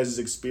what you guys'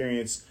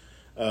 experience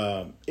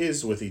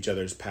is with each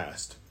other's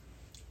past?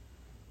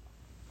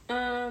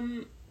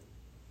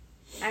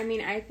 I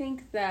mean, I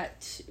think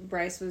that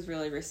Bryce was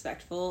really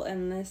respectful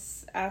in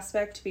this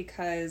aspect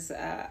because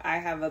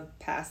I have a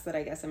past that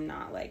I guess I'm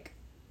not, like,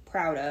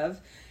 proud of.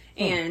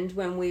 And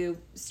when we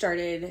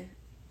started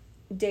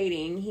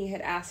dating, he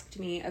had asked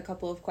me a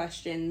couple of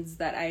questions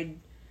that I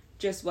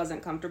just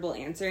wasn't comfortable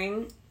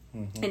answering.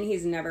 And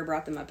he's never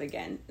brought them up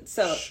again.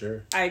 So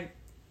Sure. I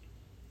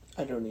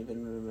don't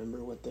even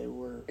remember what they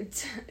were.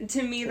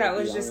 To me, that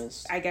was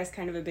just, I guess,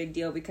 kind of a big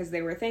deal because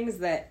they were things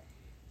that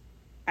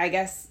I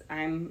guess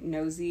I'm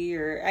nosy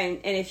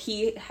and if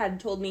he had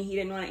told me he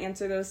didn't want to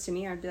answer those to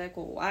me, I'd be like,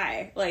 well,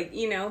 why? Like,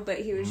 you know, but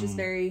he was just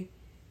very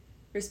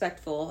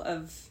respectful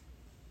of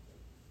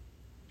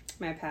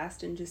my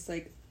past and just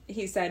like,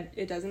 he said,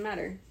 it doesn't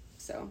matter.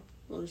 So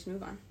we'll just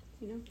move on,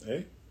 you know?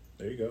 Hey,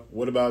 there you go.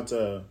 What about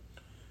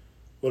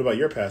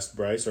your past,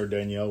 Bryce or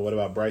Danielle? What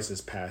about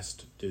Bryce's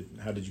past?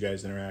 How did you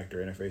guys interact or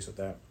interface with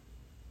that?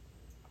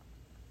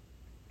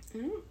 I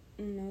don't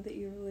know that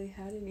you really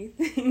had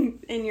anything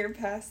in your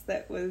past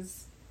that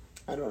was...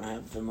 I don't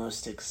have the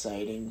most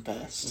exciting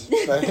past,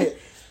 but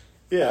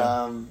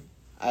Yeah.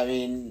 I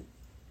mean,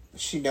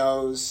 she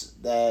knows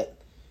that.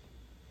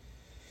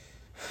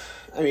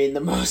 I mean,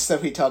 the most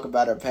that we talk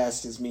about our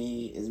past is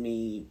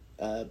me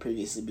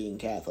previously being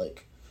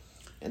Catholic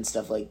and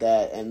stuff like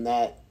that, and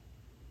that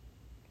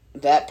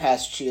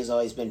past she has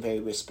always been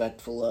very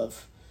respectful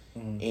of,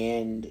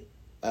 and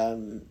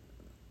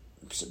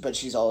but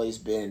she's always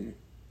been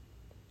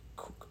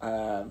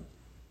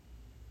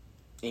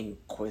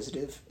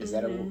inquisitive. Is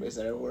that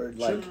a word?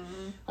 Like,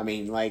 I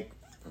mean, like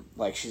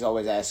she's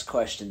always asked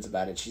questions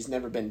about it. She's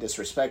never been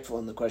disrespectful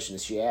in the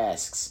questions she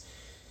asks.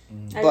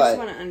 I just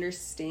want to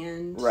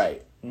understand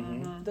right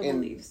the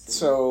beliefs.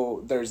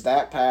 So there's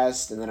that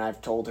past, and then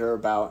I've told her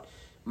about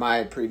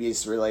my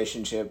previous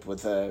relationship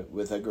with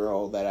a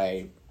girl that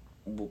I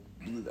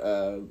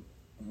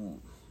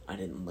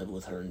didn't live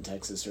with her in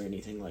Texas or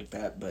anything like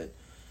that, but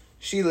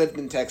she lived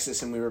in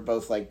Texas, and we were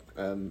both like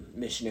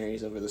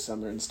missionaries over the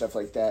summer and stuff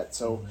like that.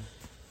 So,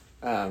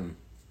 and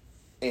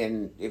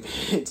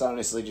it's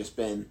honestly just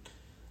been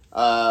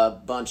a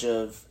bunch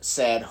of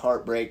sad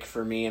heartbreak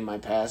for me in my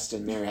past,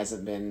 and there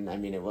hasn't been. I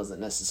mean, it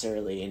wasn't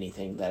necessarily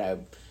anything that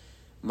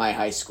my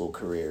high school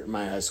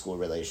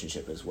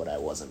relationship is what I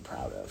wasn't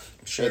proud of.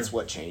 Sure. It's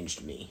what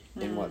changed me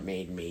and what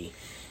made me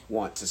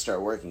want to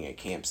start working at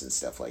camps and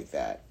stuff like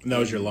that. And that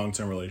was your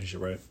long-term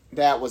relationship, right?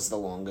 That was the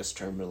longest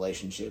term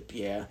relationship,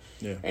 yeah.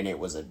 Yeah. And it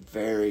was a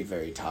very,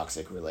 very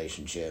toxic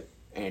relationship.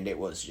 And it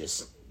wasn't,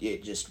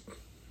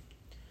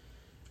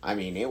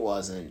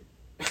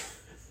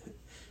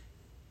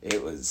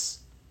 it was,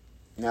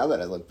 now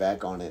that I look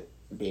back on it,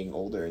 being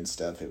older and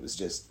stuff, it was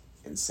just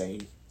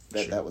insane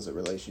that was a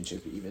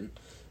relationship even.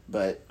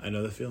 But I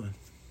know the feeling.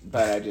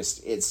 But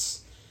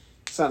it's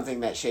something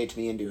that shaped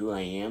me into who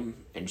I am,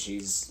 and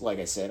she's, like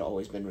I said,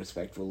 always been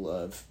respectful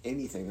of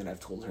anything that I've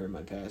told her in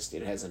my past.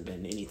 It hasn't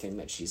been anything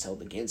that she's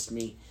held against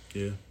me.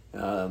 Yeah.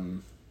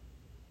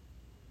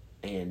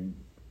 And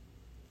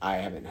I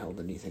haven't held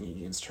anything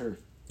against her.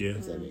 Yeah.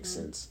 If that makes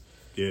sense.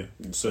 Yeah.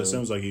 So it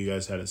sounds like you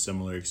guys had a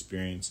similar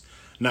experience.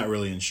 Not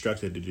really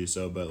instructed to do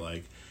so, but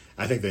like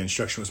I think the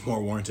instruction was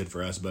more warranted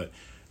for us, but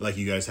like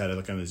you guys had a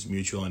kind of this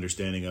mutual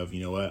understanding of,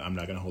 you know what, I'm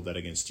not going to hold that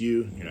against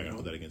you. You're not going to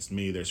hold that against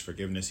me. There's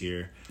forgiveness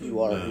here.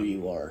 You are who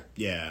you are.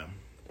 Yeah.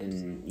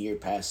 And your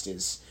past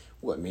is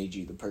what made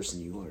you the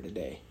person you are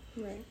today.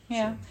 Right.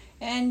 Yeah.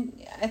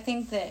 And I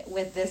think that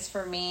with this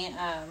for me,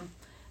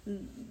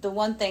 the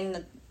one thing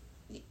that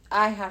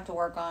I have to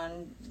work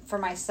on for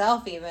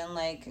myself, even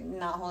like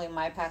not holding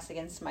my past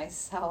against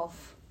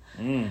myself.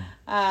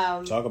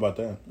 Talk about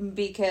that.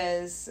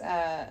 Because,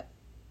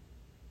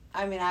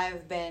 I mean,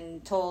 I've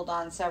been told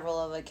on several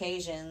of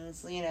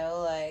occasions, you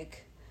know,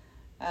 like,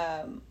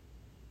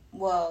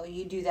 well,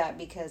 you do that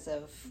because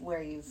of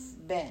where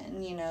you've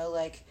been, you know,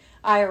 like,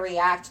 I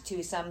react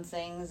to some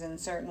things in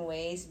certain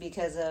ways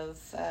because of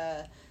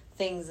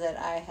things that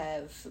I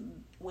have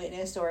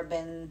witnessed or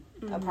been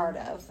a part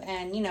of.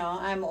 And, you know,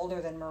 I'm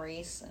older than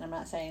Maurice, and I'm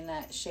not saying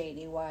that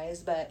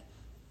shady-wise, but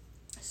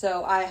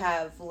so I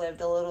have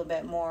lived a little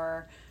bit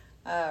more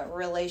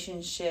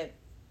relationship.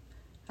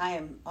 I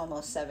am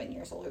almost 7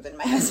 years older than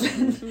my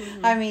husband.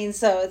 I mean,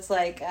 so it's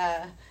like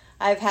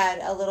I've had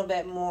a little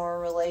bit more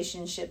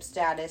relationship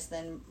status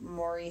than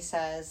Maurice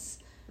has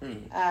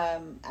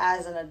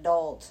as an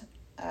adult,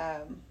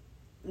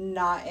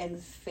 not in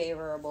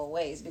favorable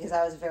ways, because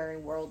I was very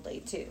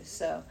worldly too.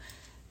 So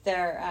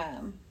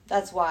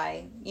that's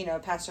why, you know,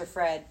 Pastor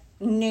Fred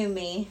knew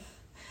me.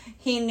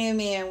 He knew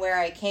me and where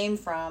I came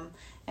from.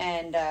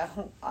 And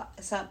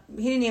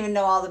he didn't even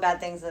know all the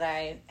bad things that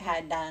I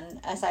had done,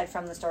 aside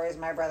from the stories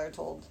my brother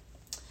told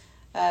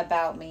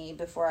about me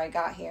before I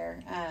got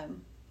here.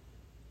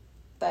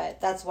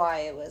 But that's why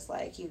it was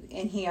like,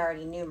 and he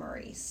already knew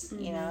Maurice,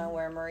 you know,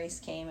 where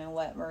Maurice came and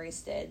what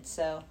Maurice did.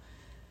 So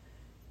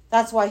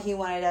that's why he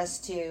wanted us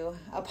to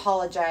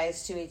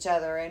apologize to each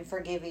other and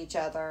forgive each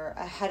other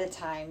ahead of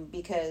time,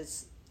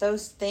 because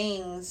those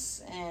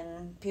things,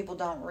 and people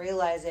don't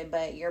realize it,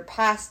 but your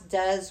past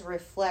does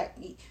reflect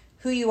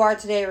who you are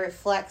today.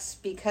 Reflects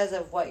because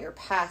of what your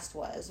past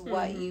was,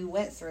 what you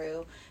went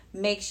through,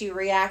 makes you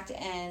react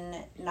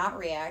and not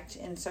react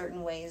in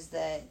certain ways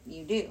that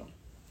you do.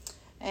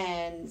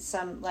 And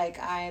some, like,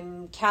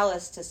 I'm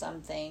callous to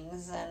some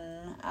things,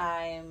 and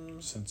I'm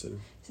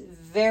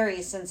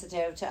very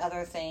sensitive to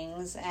other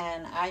things,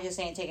 and I just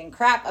ain't taking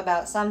crap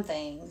about some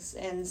things.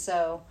 And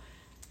so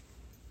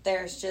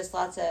there's just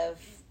lots of,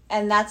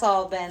 and that's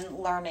all been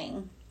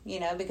learning,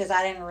 because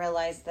I didn't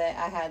realize that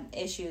I had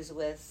issues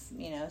with,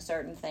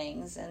 certain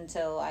things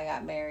until I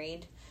got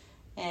married.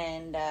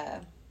 And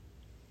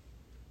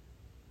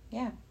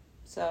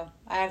so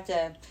I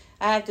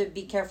have to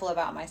be careful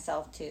about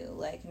myself too,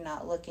 like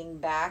not looking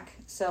back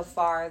so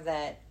far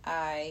that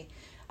I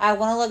want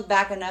to look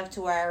back enough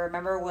to where I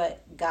remember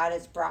what God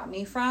has brought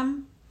me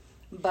from,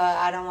 but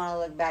I don't want to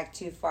look back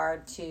too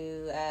far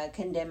to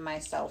condemn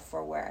myself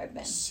for where I've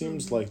been.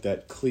 Seems like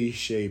that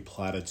cliche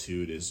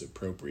platitude is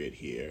appropriate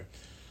here.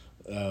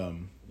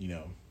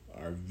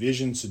 Our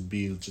vision should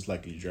be just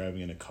like you're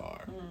driving in a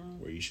car,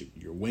 where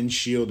your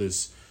windshield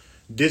is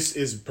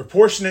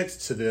proportionate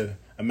to the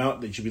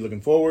amount that you should be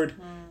looking forward,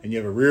 and you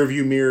have a rear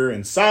view mirror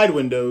and side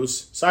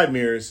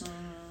mirrors,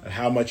 at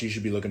how much you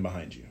should be looking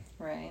behind you.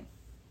 Right.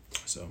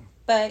 So.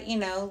 But,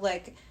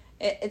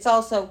 it's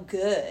also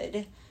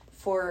good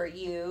for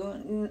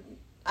you,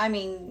 I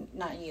mean,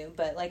 not you,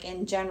 but like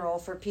in general,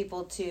 for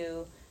people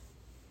to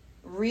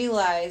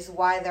realize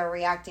why they're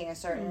reacting a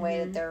certain way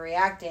that they're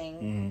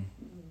reacting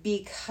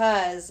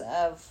because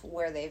of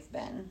where they've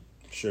been.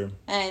 Sure.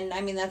 And,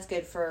 I mean, that's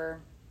good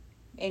for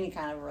any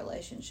kind of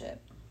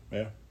relationship.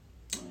 Yeah.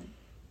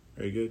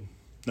 Very good.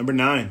 Number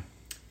 9.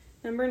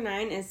 Number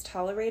 9 is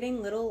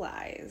tolerating little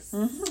lies.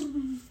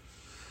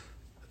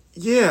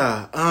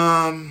 Yeah.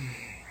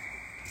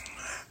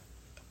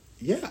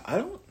 Yeah, I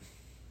don't.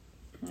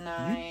 No,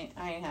 I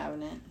ain't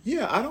having it.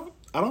 Yeah,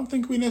 I don't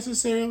think we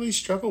necessarily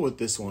struggle with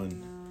this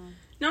one.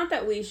 No. Not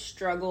that we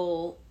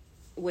struggle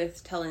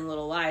with telling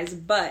little lies,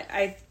 but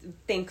I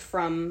think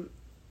from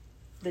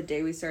the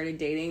day we started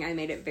dating, I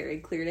made it very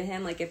clear to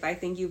him, like, if I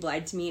think you've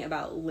lied to me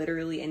about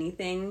literally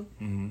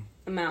anything,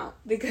 I'm out.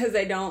 Because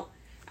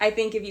I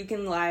think if you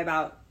can lie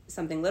about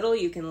something little,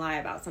 you can lie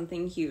about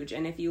something huge.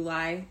 And if you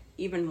lie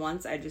even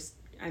once,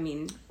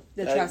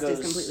 the trust is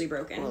completely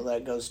broken. Well,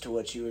 that goes to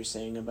what you were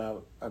saying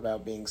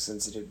about being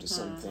sensitive to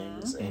some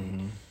things.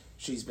 And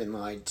she's been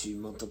lied to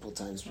multiple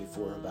times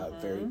before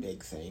about very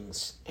big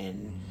things.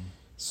 And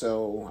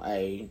so,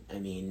 I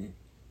mean,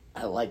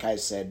 like I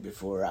said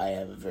before, I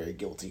have a very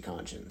guilty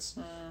conscience.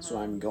 So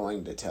I'm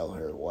going to tell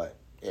her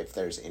if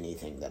there's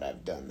anything that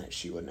I've done that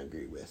she wouldn't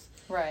agree with.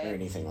 Right. Or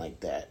anything like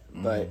that.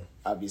 But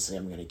obviously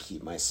I'm going to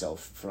keep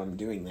myself from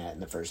doing that in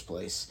the first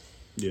place.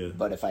 Yeah.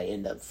 But if I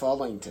end up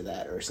falling to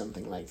that or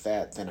something like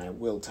that, then I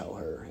will tell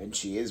her. And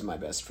she is my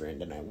best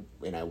friend,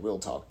 and I will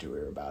talk to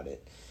her about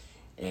it.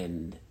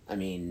 And, I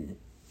mean...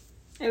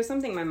 It was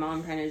something my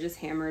mom kind of just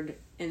hammered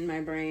in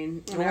my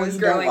brain when I was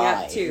growing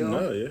up, too.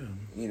 No,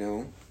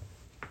 yeah.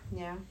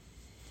 Yeah.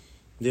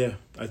 Yeah.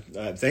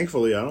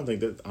 Thankfully, I don't think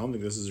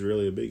this is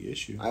really a big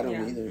issue. I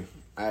don't either.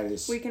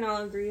 We can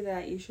all agree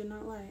that you should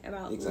not lie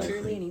about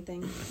literally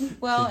anything.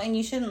 Well, and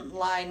you shouldn't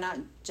lie not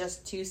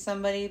just to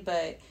somebody,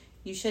 but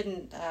you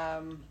shouldn't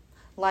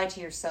lie to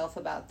yourself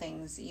about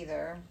things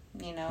either,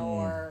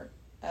 or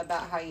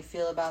about how you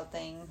feel about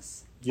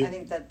things. I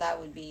think that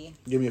would be...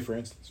 Give me a for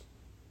instance.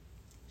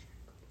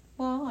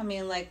 Well, I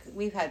mean, like,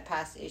 we've had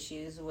past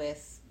issues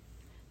with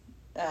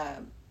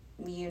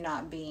you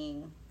not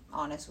being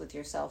honest with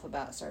yourself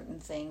about certain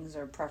things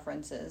or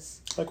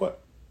preferences. Like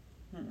what?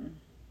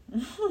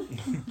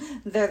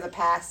 They're the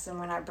past, and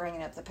we're not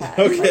bringing up the past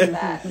like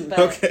that. But,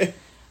 okay.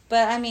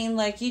 But, I mean,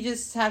 like, you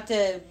just have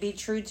to be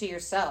true to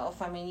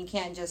yourself. I mean, you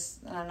can't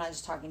just... And I'm not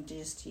just talking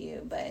just to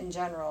you, but in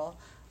general,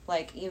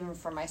 like, even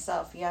for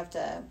myself, you have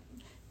to...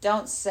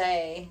 Don't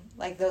say,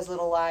 like, those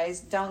little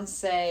lies. Don't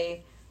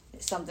say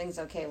something's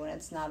okay when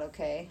it's not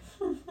okay.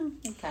 Kind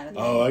of thing.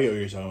 Oh, I get what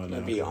you're talking about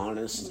now. Be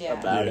honest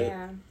about it.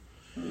 Yeah.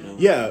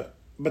 Yeah,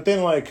 but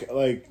then,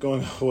 like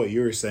going off what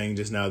you were saying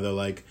just now, though,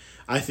 like,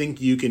 I think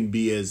you can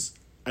be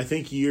I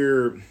think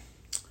you're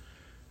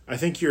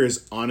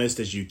as honest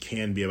as you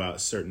can be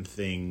about certain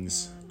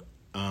things,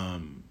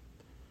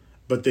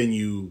 but then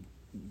you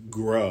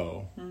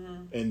grow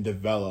and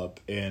develop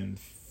and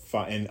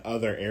in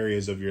other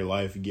areas of your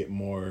life get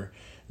more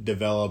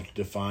developed,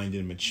 defined,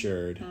 and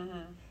matured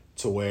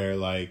to where,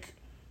 like,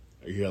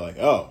 you're like,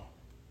 oh,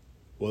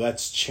 well,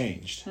 that's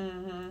changed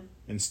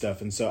and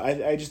stuff. And so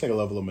I just think a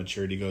level of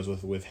maturity goes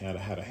with how to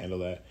handle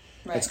that.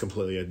 Right. That's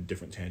completely a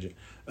different tangent.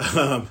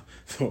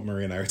 What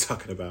Marie and I are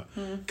talking about.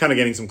 Kind of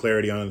getting some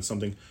clarity on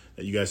something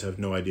that you guys have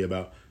no idea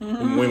about.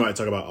 We might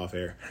talk about off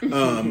air.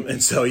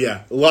 And so,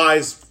 yeah,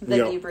 lies.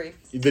 Debrief.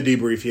 The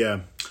debrief,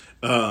 yeah.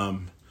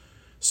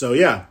 So,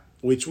 yeah,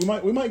 which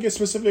we might get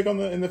specific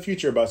in the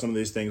future about some of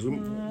these things. We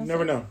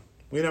never know.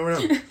 We never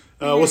know.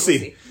 We'll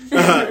see.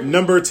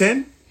 Number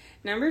 10?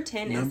 Number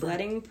 10 is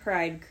letting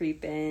pride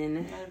creep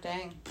in. Oh,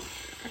 dang.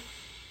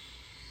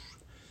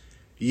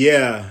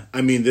 Yeah,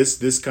 I mean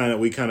this kind of,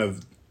 we kind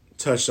of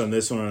touched on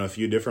this one on a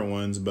few different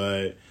ones,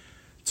 but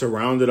to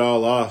round it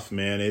all off,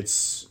 man,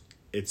 it's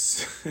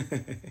it's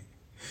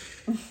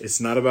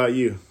not about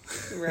you.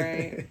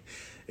 Right.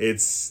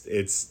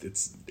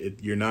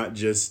 You're not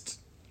just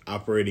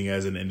operating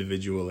as an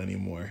individual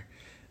anymore.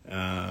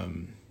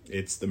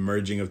 It's the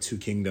merging of two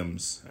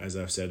kingdoms, as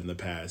I've said in the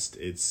past.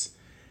 It's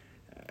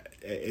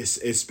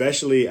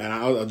especially, and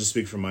I'll just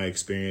speak from my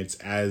experience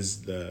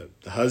as the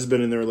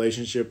husband in the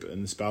relationship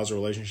and the spousal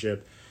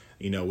relationship.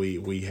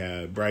 We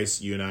have,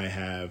 Bryce, you and I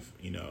have,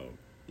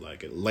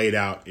 like it laid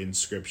out in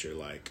scripture,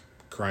 like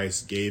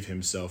Christ gave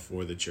himself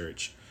for the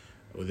church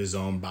with his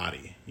own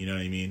body. You know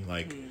what I mean?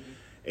 Like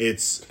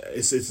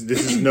this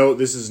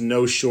is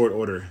no short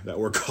order that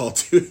we're called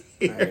to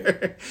here.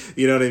 Right.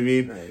 You know what I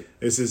mean? Right.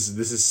 This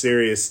is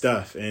serious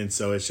stuff. And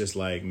so it's just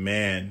like,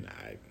 man,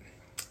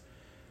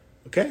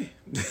 okay.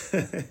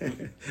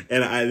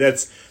 And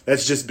that's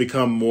just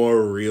become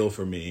more real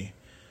for me.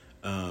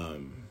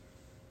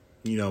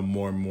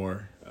 More and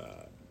more.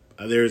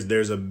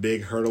 There's a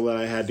big hurdle that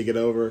I had to get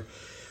over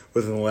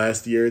within the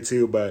last year or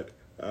two, but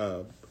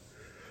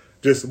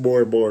just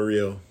more and more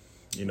real,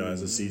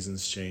 as the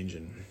seasons change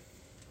and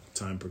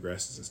time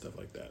progresses and stuff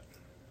like that.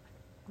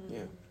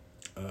 Yeah.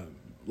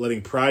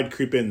 Letting pride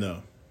creep in,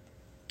 though.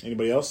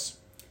 Anybody else?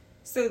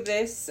 So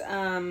this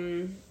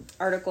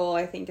article,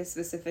 I think, is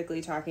specifically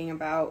talking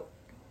about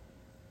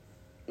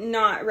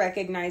not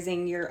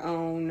recognizing your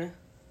own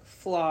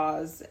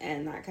flaws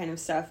and that kind of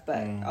stuff,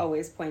 but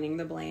always pointing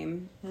the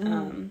blame.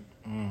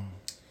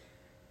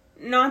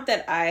 Not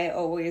that I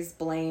always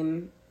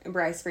blame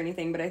Bryce for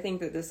anything, but I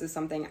think that this is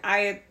something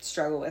I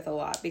struggle with a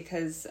lot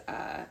because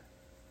I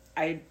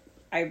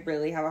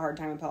really have a hard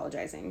time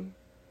apologizing.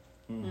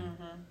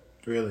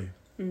 Really?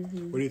 Where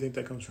do you think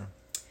that comes from?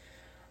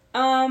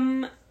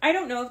 I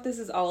don't know if this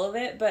is all of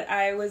it, but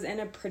I was in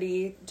a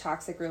pretty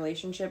toxic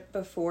relationship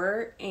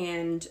before,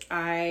 and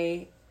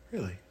I...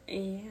 Really?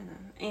 Yeah.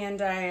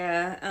 And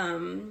I,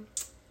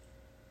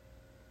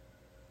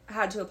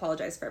 had to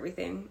apologize for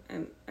everything.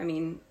 I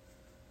mean,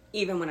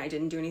 even when I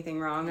didn't do anything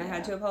wrong, I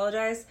had to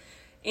apologize.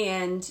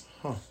 And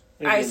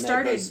I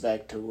started... That goes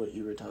back to what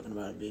you were talking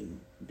about, being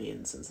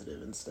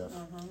sensitive and stuff.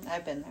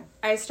 I've been there.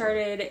 I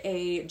started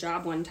a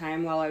job one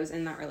time while I was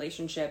in that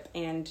relationship,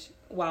 and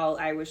while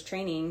I was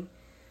training,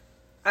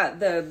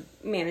 the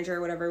manager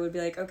or whatever would be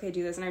like, okay,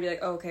 do this. And I'd be like,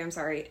 oh, okay, I'm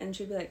sorry. And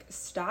she'd be like,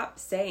 stop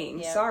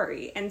saying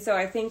sorry. And so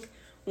I think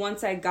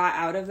once I got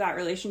out of that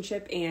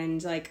relationship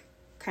and like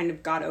kind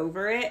of got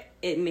over it,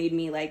 it made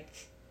me like,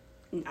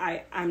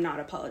 I'm not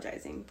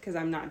apologizing because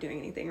I'm not doing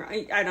anything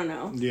wrong. I don't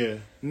know. Yeah.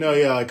 No,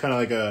 yeah, like kind of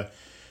like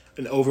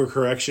an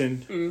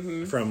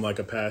overcorrection from like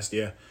a past.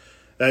 Yeah.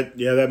 That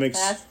makes...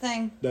 That's the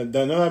thing.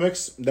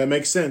 That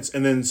makes sense.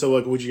 And then, so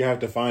like what you have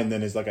to find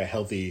then is like a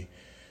healthy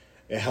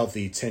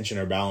tension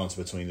or balance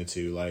between the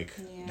two. Like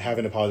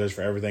having to apologize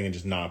for everything and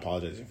just not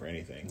apologizing for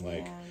anything.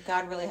 Like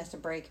God really has to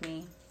break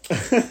me.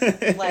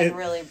 Like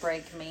really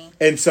break me.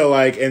 And so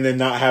like, and then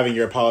not having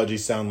your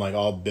apologies sound like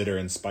all bitter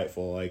and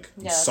spiteful, like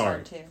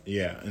sorry. Too.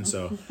 Yeah. And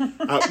so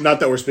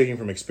not that we're speaking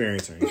from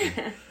experience or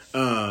anything.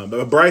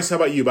 But Bryce, how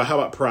about you? How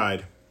about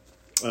pride?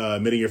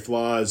 Admitting your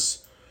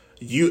flaws.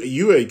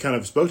 You had kind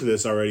of spoke to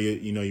this already.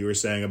 You were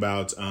saying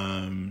about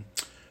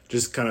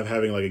just kind of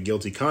having like a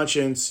guilty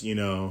conscience,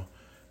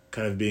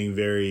 kind of being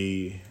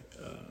very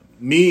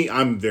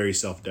I'm very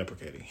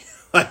self-deprecating.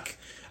 Like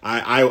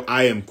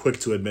I am quick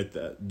to admit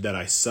that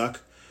I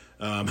suck.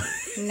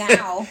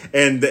 Now.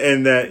 and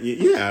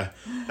that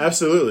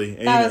absolutely.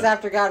 And, that was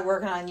after God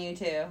working on you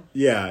too.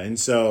 Yeah, and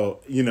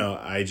so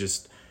I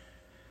just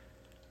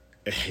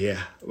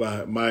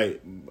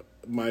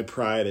my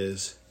pride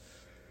is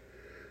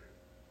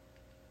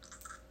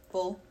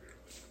full.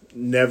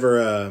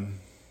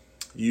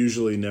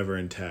 Usually never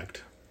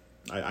intact.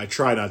 I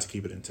try not to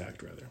keep it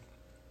intact, rather.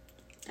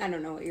 I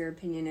don't know what your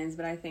opinion is,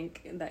 but I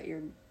think that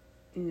you're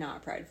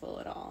not prideful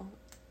at all.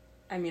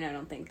 I mean, I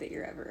don't think that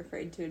you're ever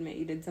afraid to admit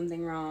you did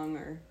something wrong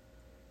or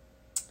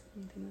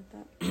anything like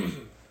that.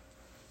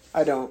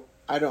 I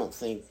don't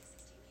think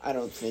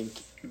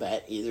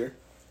that either.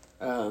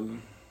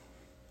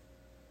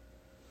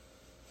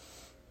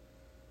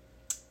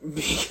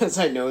 Because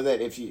I know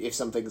that if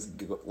something's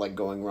like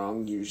going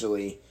wrong,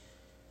 usually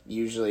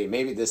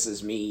maybe this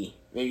is me,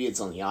 maybe it's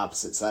on the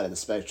opposite side of the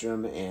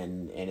spectrum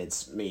and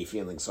it's me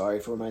feeling sorry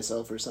for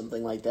myself or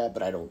something like that,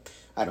 but I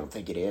don't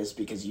think it is,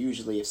 because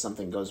usually if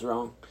something goes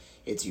wrong,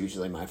 it's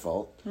usually my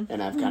fault,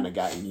 and I've kind of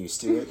gotten used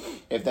to it,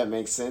 if that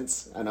makes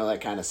sense. I know that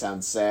kind of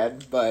sounds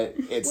sad, but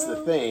it's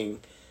the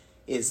thing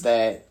is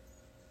that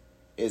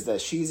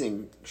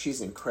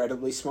she's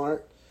incredibly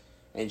smart,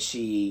 and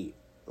she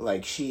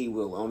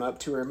will own up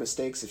to her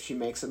mistakes if she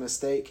makes a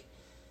mistake.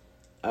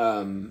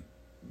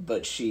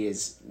 But she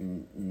is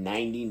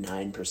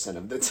 99%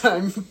 of the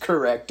time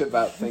correct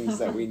about things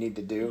that we need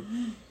to do.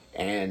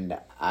 And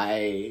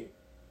I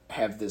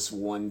have this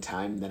one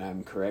time that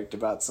I'm correct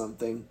about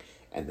something,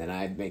 and then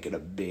I'd make it a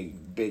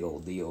big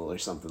old deal or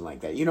something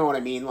like that. You know what I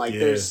mean? Like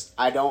Yeah.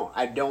 I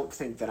don't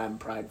think that I'm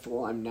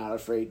prideful. I'm not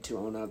afraid to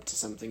own up to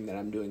something that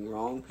I'm doing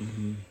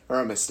wrong or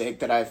a mistake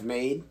that I've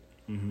made.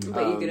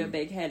 But you get a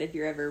big head if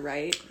you're ever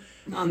right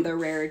on the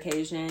rare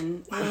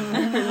occasion.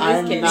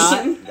 I'm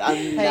not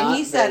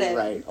he said very it.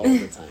 right all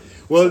the time.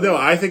 Well, no,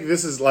 I think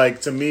this is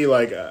like, to me,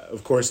 like,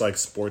 of course, like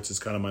sports is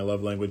kind of my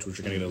love language, which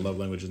we're going to get to love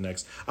languages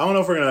next. I don't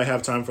know if we're going to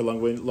have time for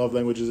love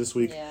languages this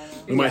week. Yeah,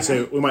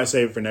 no. We might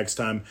save it for next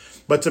time.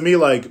 But to me,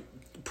 like,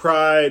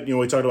 pride,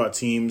 we talked about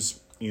teams,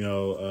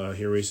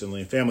 here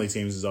recently. Family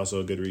Teams is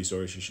also a good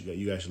resource.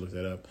 You guys should look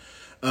that up.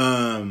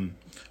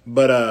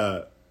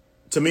 But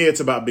to me, it's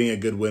about being a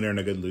good winner and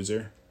a good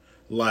loser.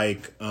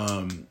 Like,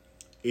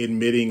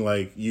 admitting,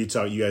 like, you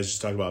guys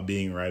just talk about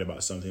being right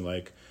about something.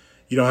 Like,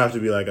 you don't have to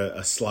be like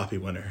a sloppy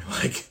winner,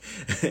 like,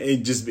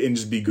 and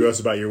just be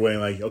gross about your win.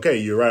 Like, okay,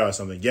 you're right about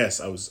something.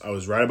 Yes, I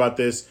was right about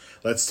this.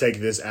 Let's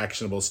take this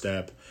actionable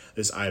step,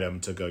 this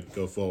item to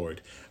go forward.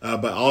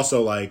 But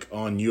also, like,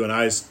 on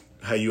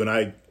how you and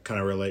I kind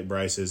of relate,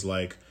 Bryce, is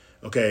like,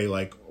 okay,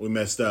 like, we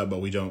messed up, but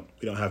we don't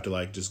have to,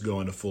 like, just go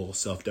into full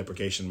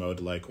self-deprecation mode,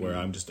 like, where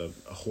I'm just a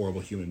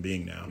horrible human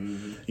being now.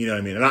 You know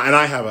what I mean? And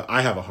I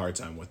have a hard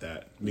time with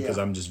that because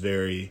I'm just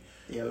very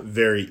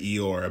very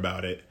Eeyore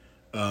about it.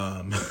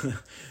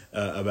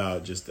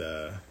 About just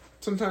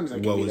Sometimes I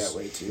can be that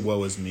way too. What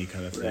was me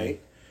kind of thing. Right?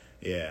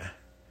 Yeah.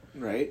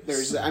 Right?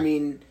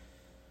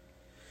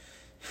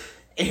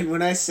 And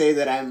when I say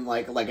that I'm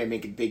like I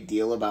make a big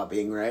deal about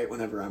being right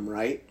whenever I'm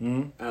right,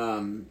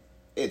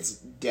 it's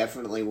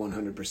definitely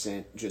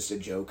 100% just a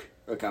joke.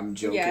 Like, I'm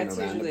joking it's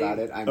around usually about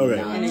it. I'm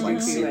Okay. not in a like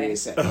goofy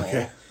serious at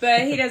all.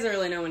 But he doesn't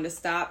really know when to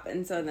stop,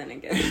 and so then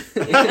it gets to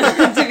be too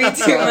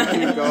I'll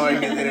keep much. going,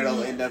 and then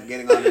it'll end up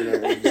getting on the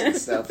nerves and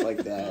stuff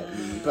like that.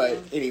 But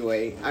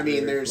anyway, I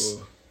mean, there's,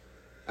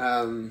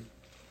 I'm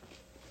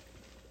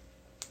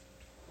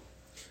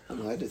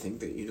glad to think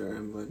that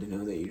I'm glad to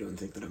know that you don't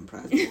think that I'm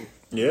prideful.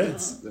 Yeah.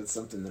 That's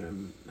something that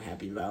I'm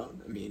happy about.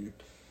 I mean,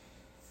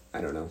 I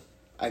don't know.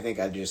 I think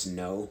I just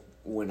know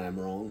when I'm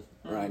wrong,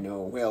 or I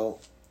know,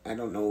 I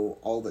don't know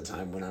all the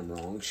time when I'm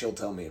wrong. She'll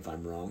tell me if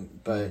I'm wrong,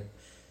 but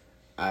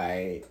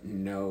I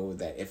know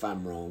that if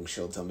I'm wrong,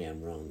 she'll tell me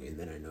I'm wrong, and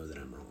then I know that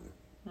I'm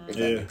wrong. If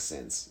that makes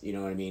sense. You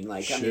know what I mean?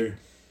 Like, Sure.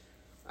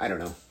 I don't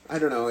know.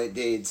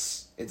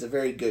 It's a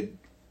very good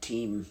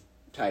team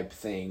type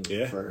thing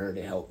for her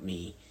to help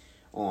me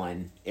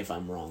on if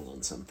I'm wrong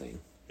on something.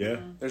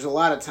 Yeah. There's a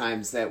lot of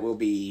times that will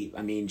be,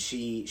 I mean,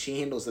 she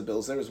handles the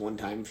bills. There was one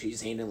time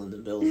she's handling the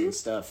bills and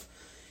stuff,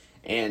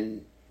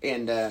 and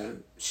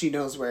she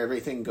knows where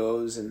everything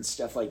goes and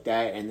stuff like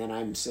that, and then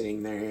I'm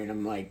sitting there and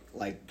I'm like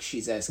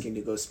she's asking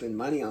to go spend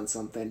money on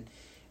something,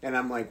 and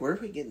I'm like, where are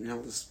we getting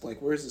all this,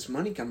 like, where's this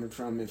money coming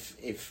from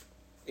if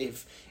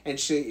and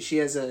she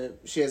has a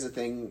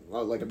thing,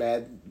 like a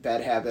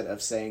bad habit of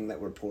saying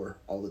that we're poor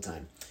all the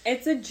time.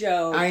 It's a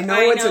joke. I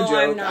know it's a joke.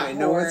 I'm not I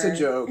know poor. it's a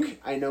joke.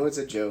 I know it's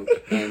a joke,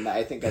 and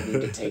I think I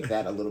need to take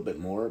that a little bit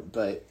more.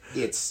 But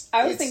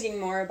I was thinking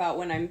more about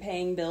when I'm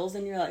paying bills,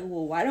 and you're like,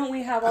 "Well, why don't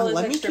we have all this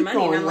let me extra keep money?"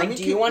 going. And I'm like,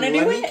 "Do you want to do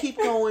Let it?" me keep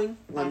going.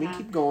 Let me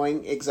keep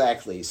going.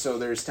 Exactly. So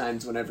there's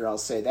times whenever I'll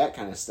say that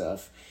kind of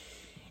stuff,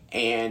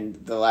 and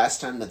the last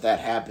time that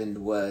happened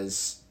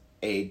was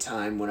a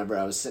time whenever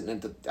I was sitting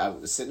at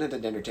the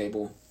dinner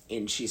table,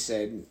 and she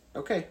said,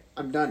 "Okay,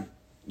 I'm done.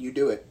 You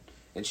do it."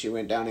 And she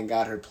went down and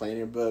got her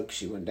planner book.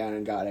 She went down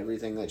and got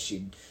everything that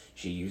she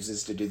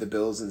uses to do the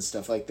bills and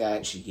stuff like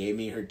that. She gave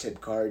me her tip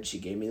card. She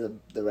gave me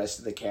the rest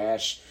of the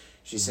cash.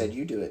 She said,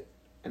 "You do it."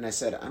 And I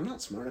said, "I'm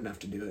not smart enough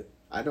to do it.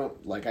 I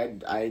don't, like,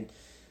 I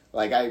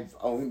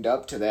owned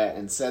up to that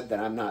and said that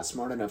I'm not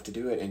smart enough to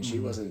do it." And she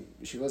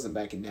wasn't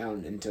backing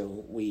down until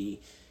we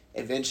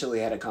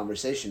eventually had a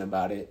conversation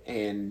about it.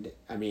 And,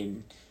 I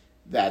mean,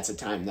 that's a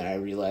time that I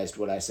realized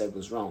what I said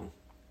was wrong.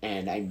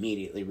 And I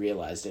immediately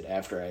realized it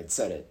after I had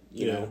said it,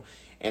 you know?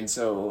 And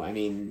so, I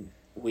mean,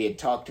 we had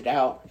talked it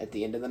out at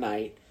the end of the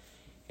night,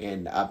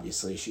 and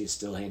obviously she's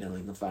still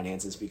handling the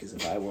finances, because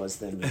if I was,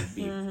 then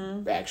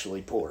we'd be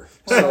actually poor.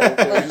 So,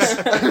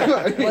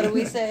 What do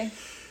we say?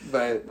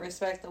 But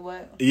Respect the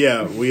what?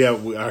 Yeah,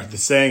 the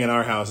saying in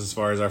our house, as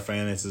far as our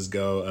finances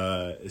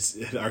go,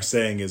 our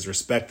saying is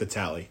respect the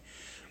tally,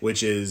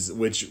 which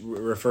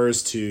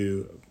refers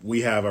to,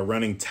 we have a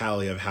running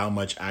tally of how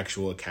much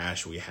actual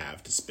cash we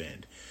have to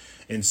spend.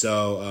 And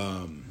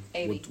so,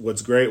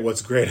 what's great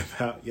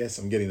about, yes,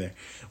 I'm getting there.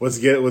 What's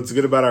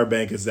good about our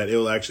bank is that it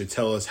will actually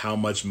tell us how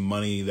much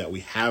money that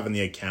we have in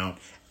the account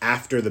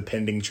after the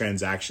pending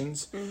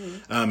transactions.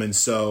 And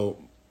so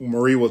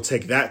Marie will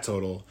take that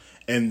total,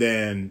 and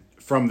then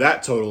from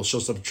that total,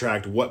 she'll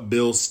subtract what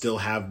bills still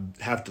have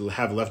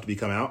left to be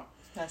come out.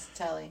 That's the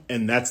tally.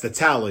 And that's the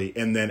tally.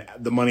 And then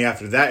the money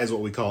after that is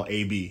what we call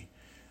AB,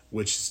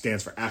 which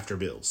stands for after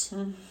bills.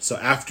 So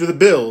after the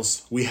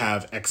bills, we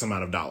have X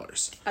amount of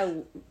dollars.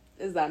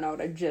 Is that not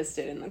what I just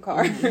did in the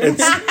car?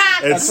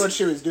 that's what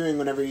she was doing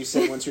whenever you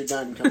said, "Once you're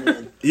done, come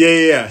in."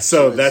 Yeah.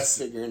 So She was that's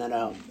figuring it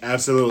out.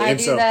 absolutely. I And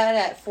do so, that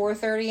at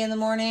 4:30 in the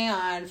morning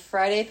on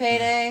Friday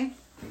payday.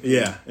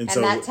 Yeah, And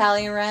that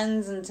tally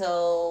runs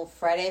until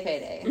Friday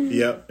payday.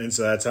 Yep, and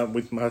so that's how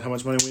much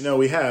money we know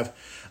we have.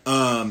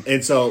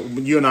 And so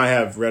you and I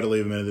have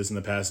readily admitted this in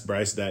the past,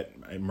 Bryce, that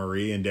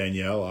Marie and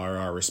Danielle are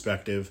our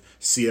respective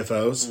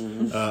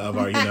CFOs of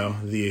our,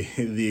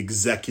 the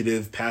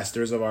executive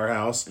pastors of our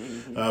house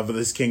of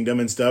this kingdom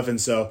and stuff. And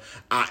so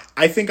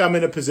I think I'm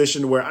in a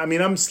position where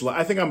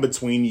I think I'm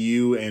between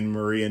you and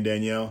Marie and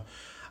Danielle.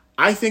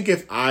 I think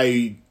if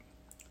I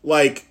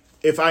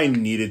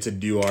needed to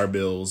do our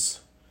bills.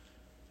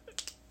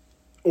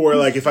 Or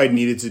like if I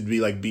needed to be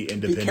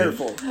independent. Be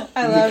careful.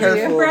 I love be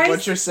careful you. Bryce,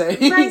 what you're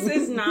saying. Bryce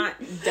is not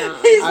dumb.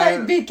 He's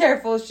like, be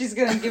careful. She's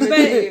gonna give it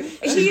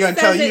to you. She's gonna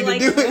tell you to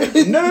do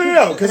it.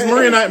 No. Because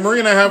Marie and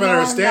I have an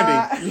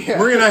understanding. Yeah.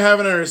 Marie and I have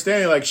an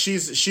understanding. Like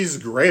she's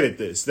great at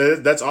this.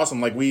 That's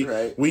awesome. Like we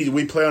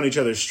play on each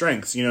other's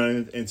strengths,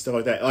 and stuff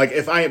like that.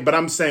 Like but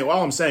I'm saying,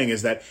 all I'm saying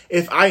is that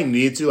if I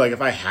need to, like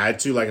if I had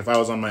to, like if I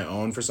was on my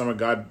own for some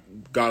god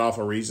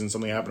awful reason,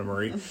 something happened to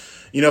Marie,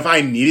 if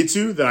I needed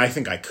to, then I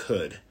think I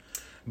could.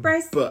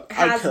 Bryce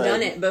has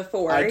done it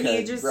before.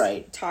 He just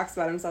talks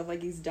about himself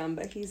like he's dumb,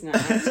 but he's not.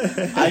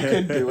 I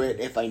could do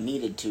it if I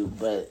needed to,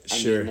 but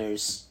sure.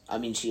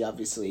 She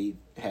obviously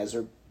has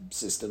her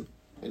system,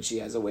 and she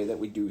has a way that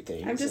we do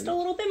things. I'm just a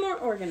little bit more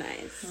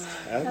organized.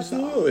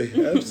 Absolutely.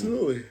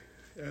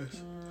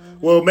 Yes.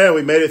 Well, man,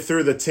 we made it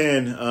through the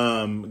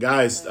 10.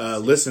 Guys,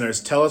 listeners,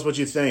 tell us what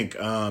you think.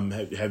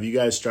 Have you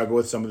guys struggled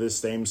with some of this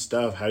same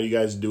stuff? How do you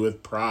guys do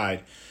with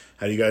pride?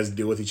 How do you guys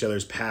deal with each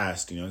other's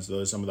past? So those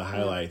are some of the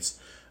highlights.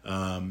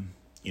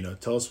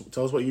 Tell us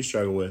what you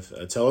struggle with.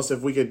 Tell us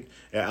if we could,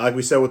 like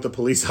we said with the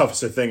police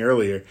officer thing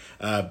earlier.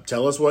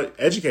 Tell us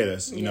educate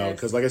us.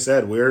 Because like I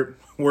said, we're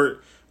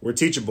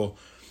teachable.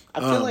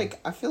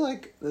 I feel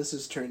like this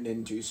has turned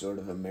into sort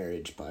of a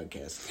marriage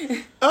podcast.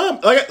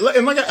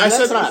 I said,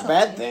 that's not a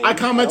bad thing.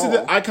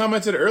 I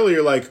commented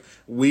earlier. Like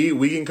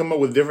we can come up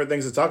with different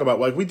things to talk about.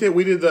 Like we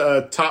did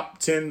the top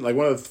 10. Like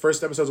one of the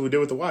first episodes we did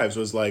with the wives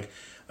was like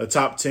a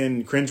top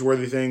 10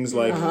 cringeworthy things.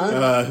 Like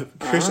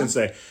Christians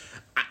say.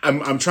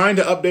 I'm trying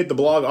to update the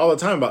blog all the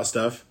time about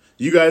stuff.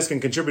 You guys can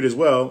contribute as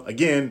well.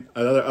 Again,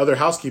 other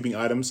housekeeping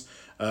items.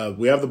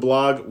 We have the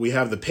blog. We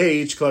have the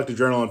page, Collective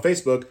Journal on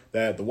Facebook,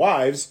 that the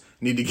wives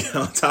need to get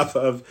on top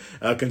of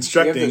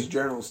constructing. We have those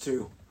journals,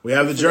 too. We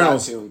have the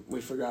journals. We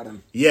forgot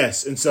them.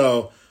 Yes, and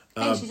so...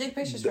 Hey, she took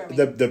pictures for me.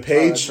 The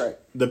page,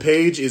 the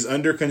page is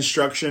under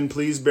construction.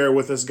 Please bear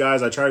with us,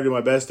 guys. I try to do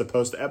my best to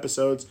post the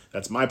episodes.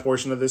 That's my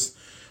portion of this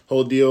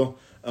whole deal.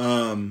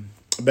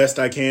 Best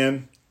I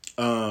can.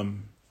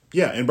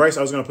 Yeah, and Bryce,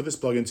 I was going to put this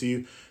plug into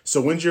you.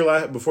 So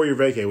before your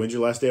vacay, when's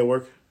your last day of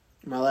work?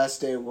 My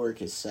last day of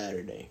work is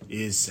Saturday.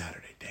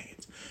 Dang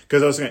it.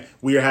 Because I was saying,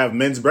 we have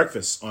men's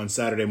breakfast on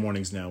Saturday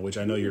mornings now, which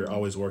I know you're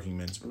always working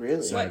men's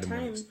Really? Saturday What time?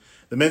 mornings.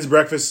 The men's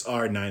breakfasts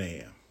are 9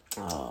 a.m.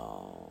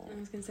 Oh. I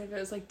was going to say if it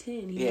was like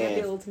 10, he might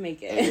be able to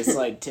make it. If it's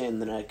like 10,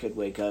 then I could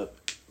wake up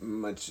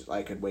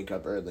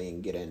early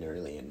and get in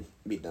early and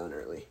be done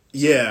early.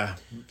 Yeah.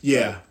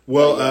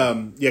 Well,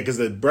 because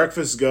the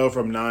breakfasts go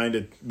from 9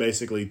 to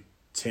basically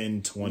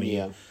 10:20.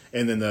 Yeah.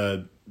 And then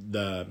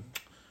the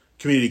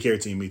community care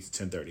team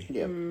meets at 10:30.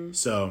 Yeah.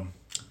 So,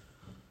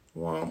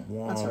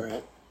 that's all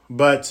right.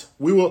 But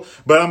we will.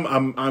 But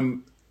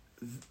I'm.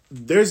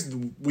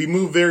 We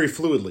move very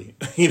fluidly,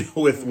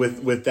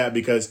 with that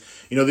because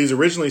these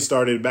originally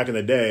started back in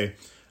the day,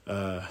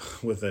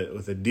 with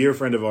a dear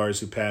friend of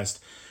ours who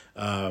passed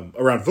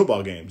around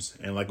football games,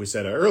 and like we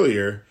said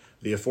earlier,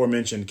 the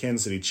aforementioned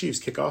Kansas City Chiefs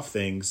kick off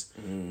things.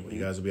 Well,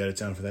 you guys will be out of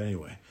town for that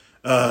anyway.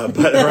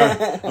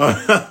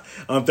 But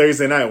on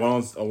Thursday night, we're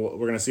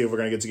going to see if we're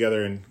going to get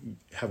together and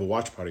have a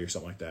watch party or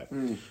something like that.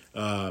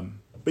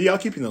 But yeah, I'll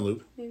keep you in the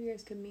loop. Maybe you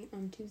guys could meet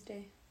on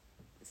Tuesday,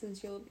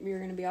 since you're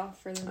going to be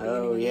off for the beginning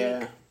of the week.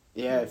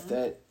 Yeah, if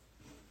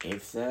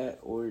that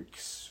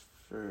works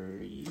for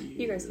you.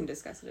 You guys can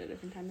discuss it at a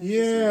different time.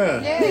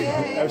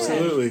 Yeah,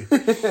 absolutely.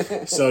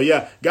 So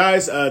yeah,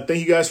 guys, thank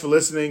you guys for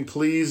listening.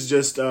 Please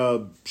just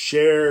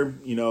share,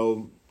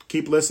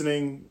 keep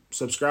listening.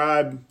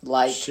 Subscribe,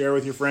 share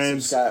with your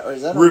friends. Or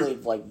is that only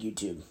like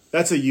YouTube?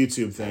 That's a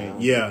YouTube thing.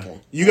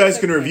 Okay. You guys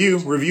can review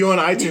on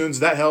iTunes.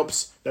 That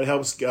helps.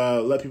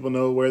 Let people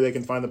know where they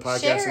can find the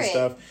podcast and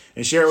stuff,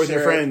 and share it with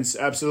your friends.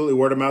 Absolutely,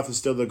 word of mouth is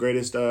still the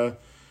greatest.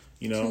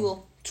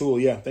 Tool.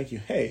 Yeah. Thank you.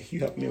 Hey, you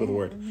helped me with a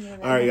word.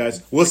 All right,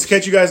 guys. We'll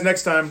catch you guys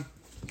next time.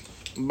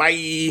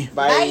 Bye.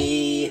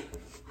 Bye.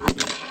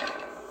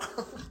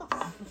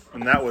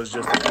 And that was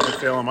just a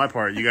fail on my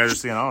part. You guys are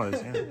seeing all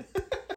this. Yeah.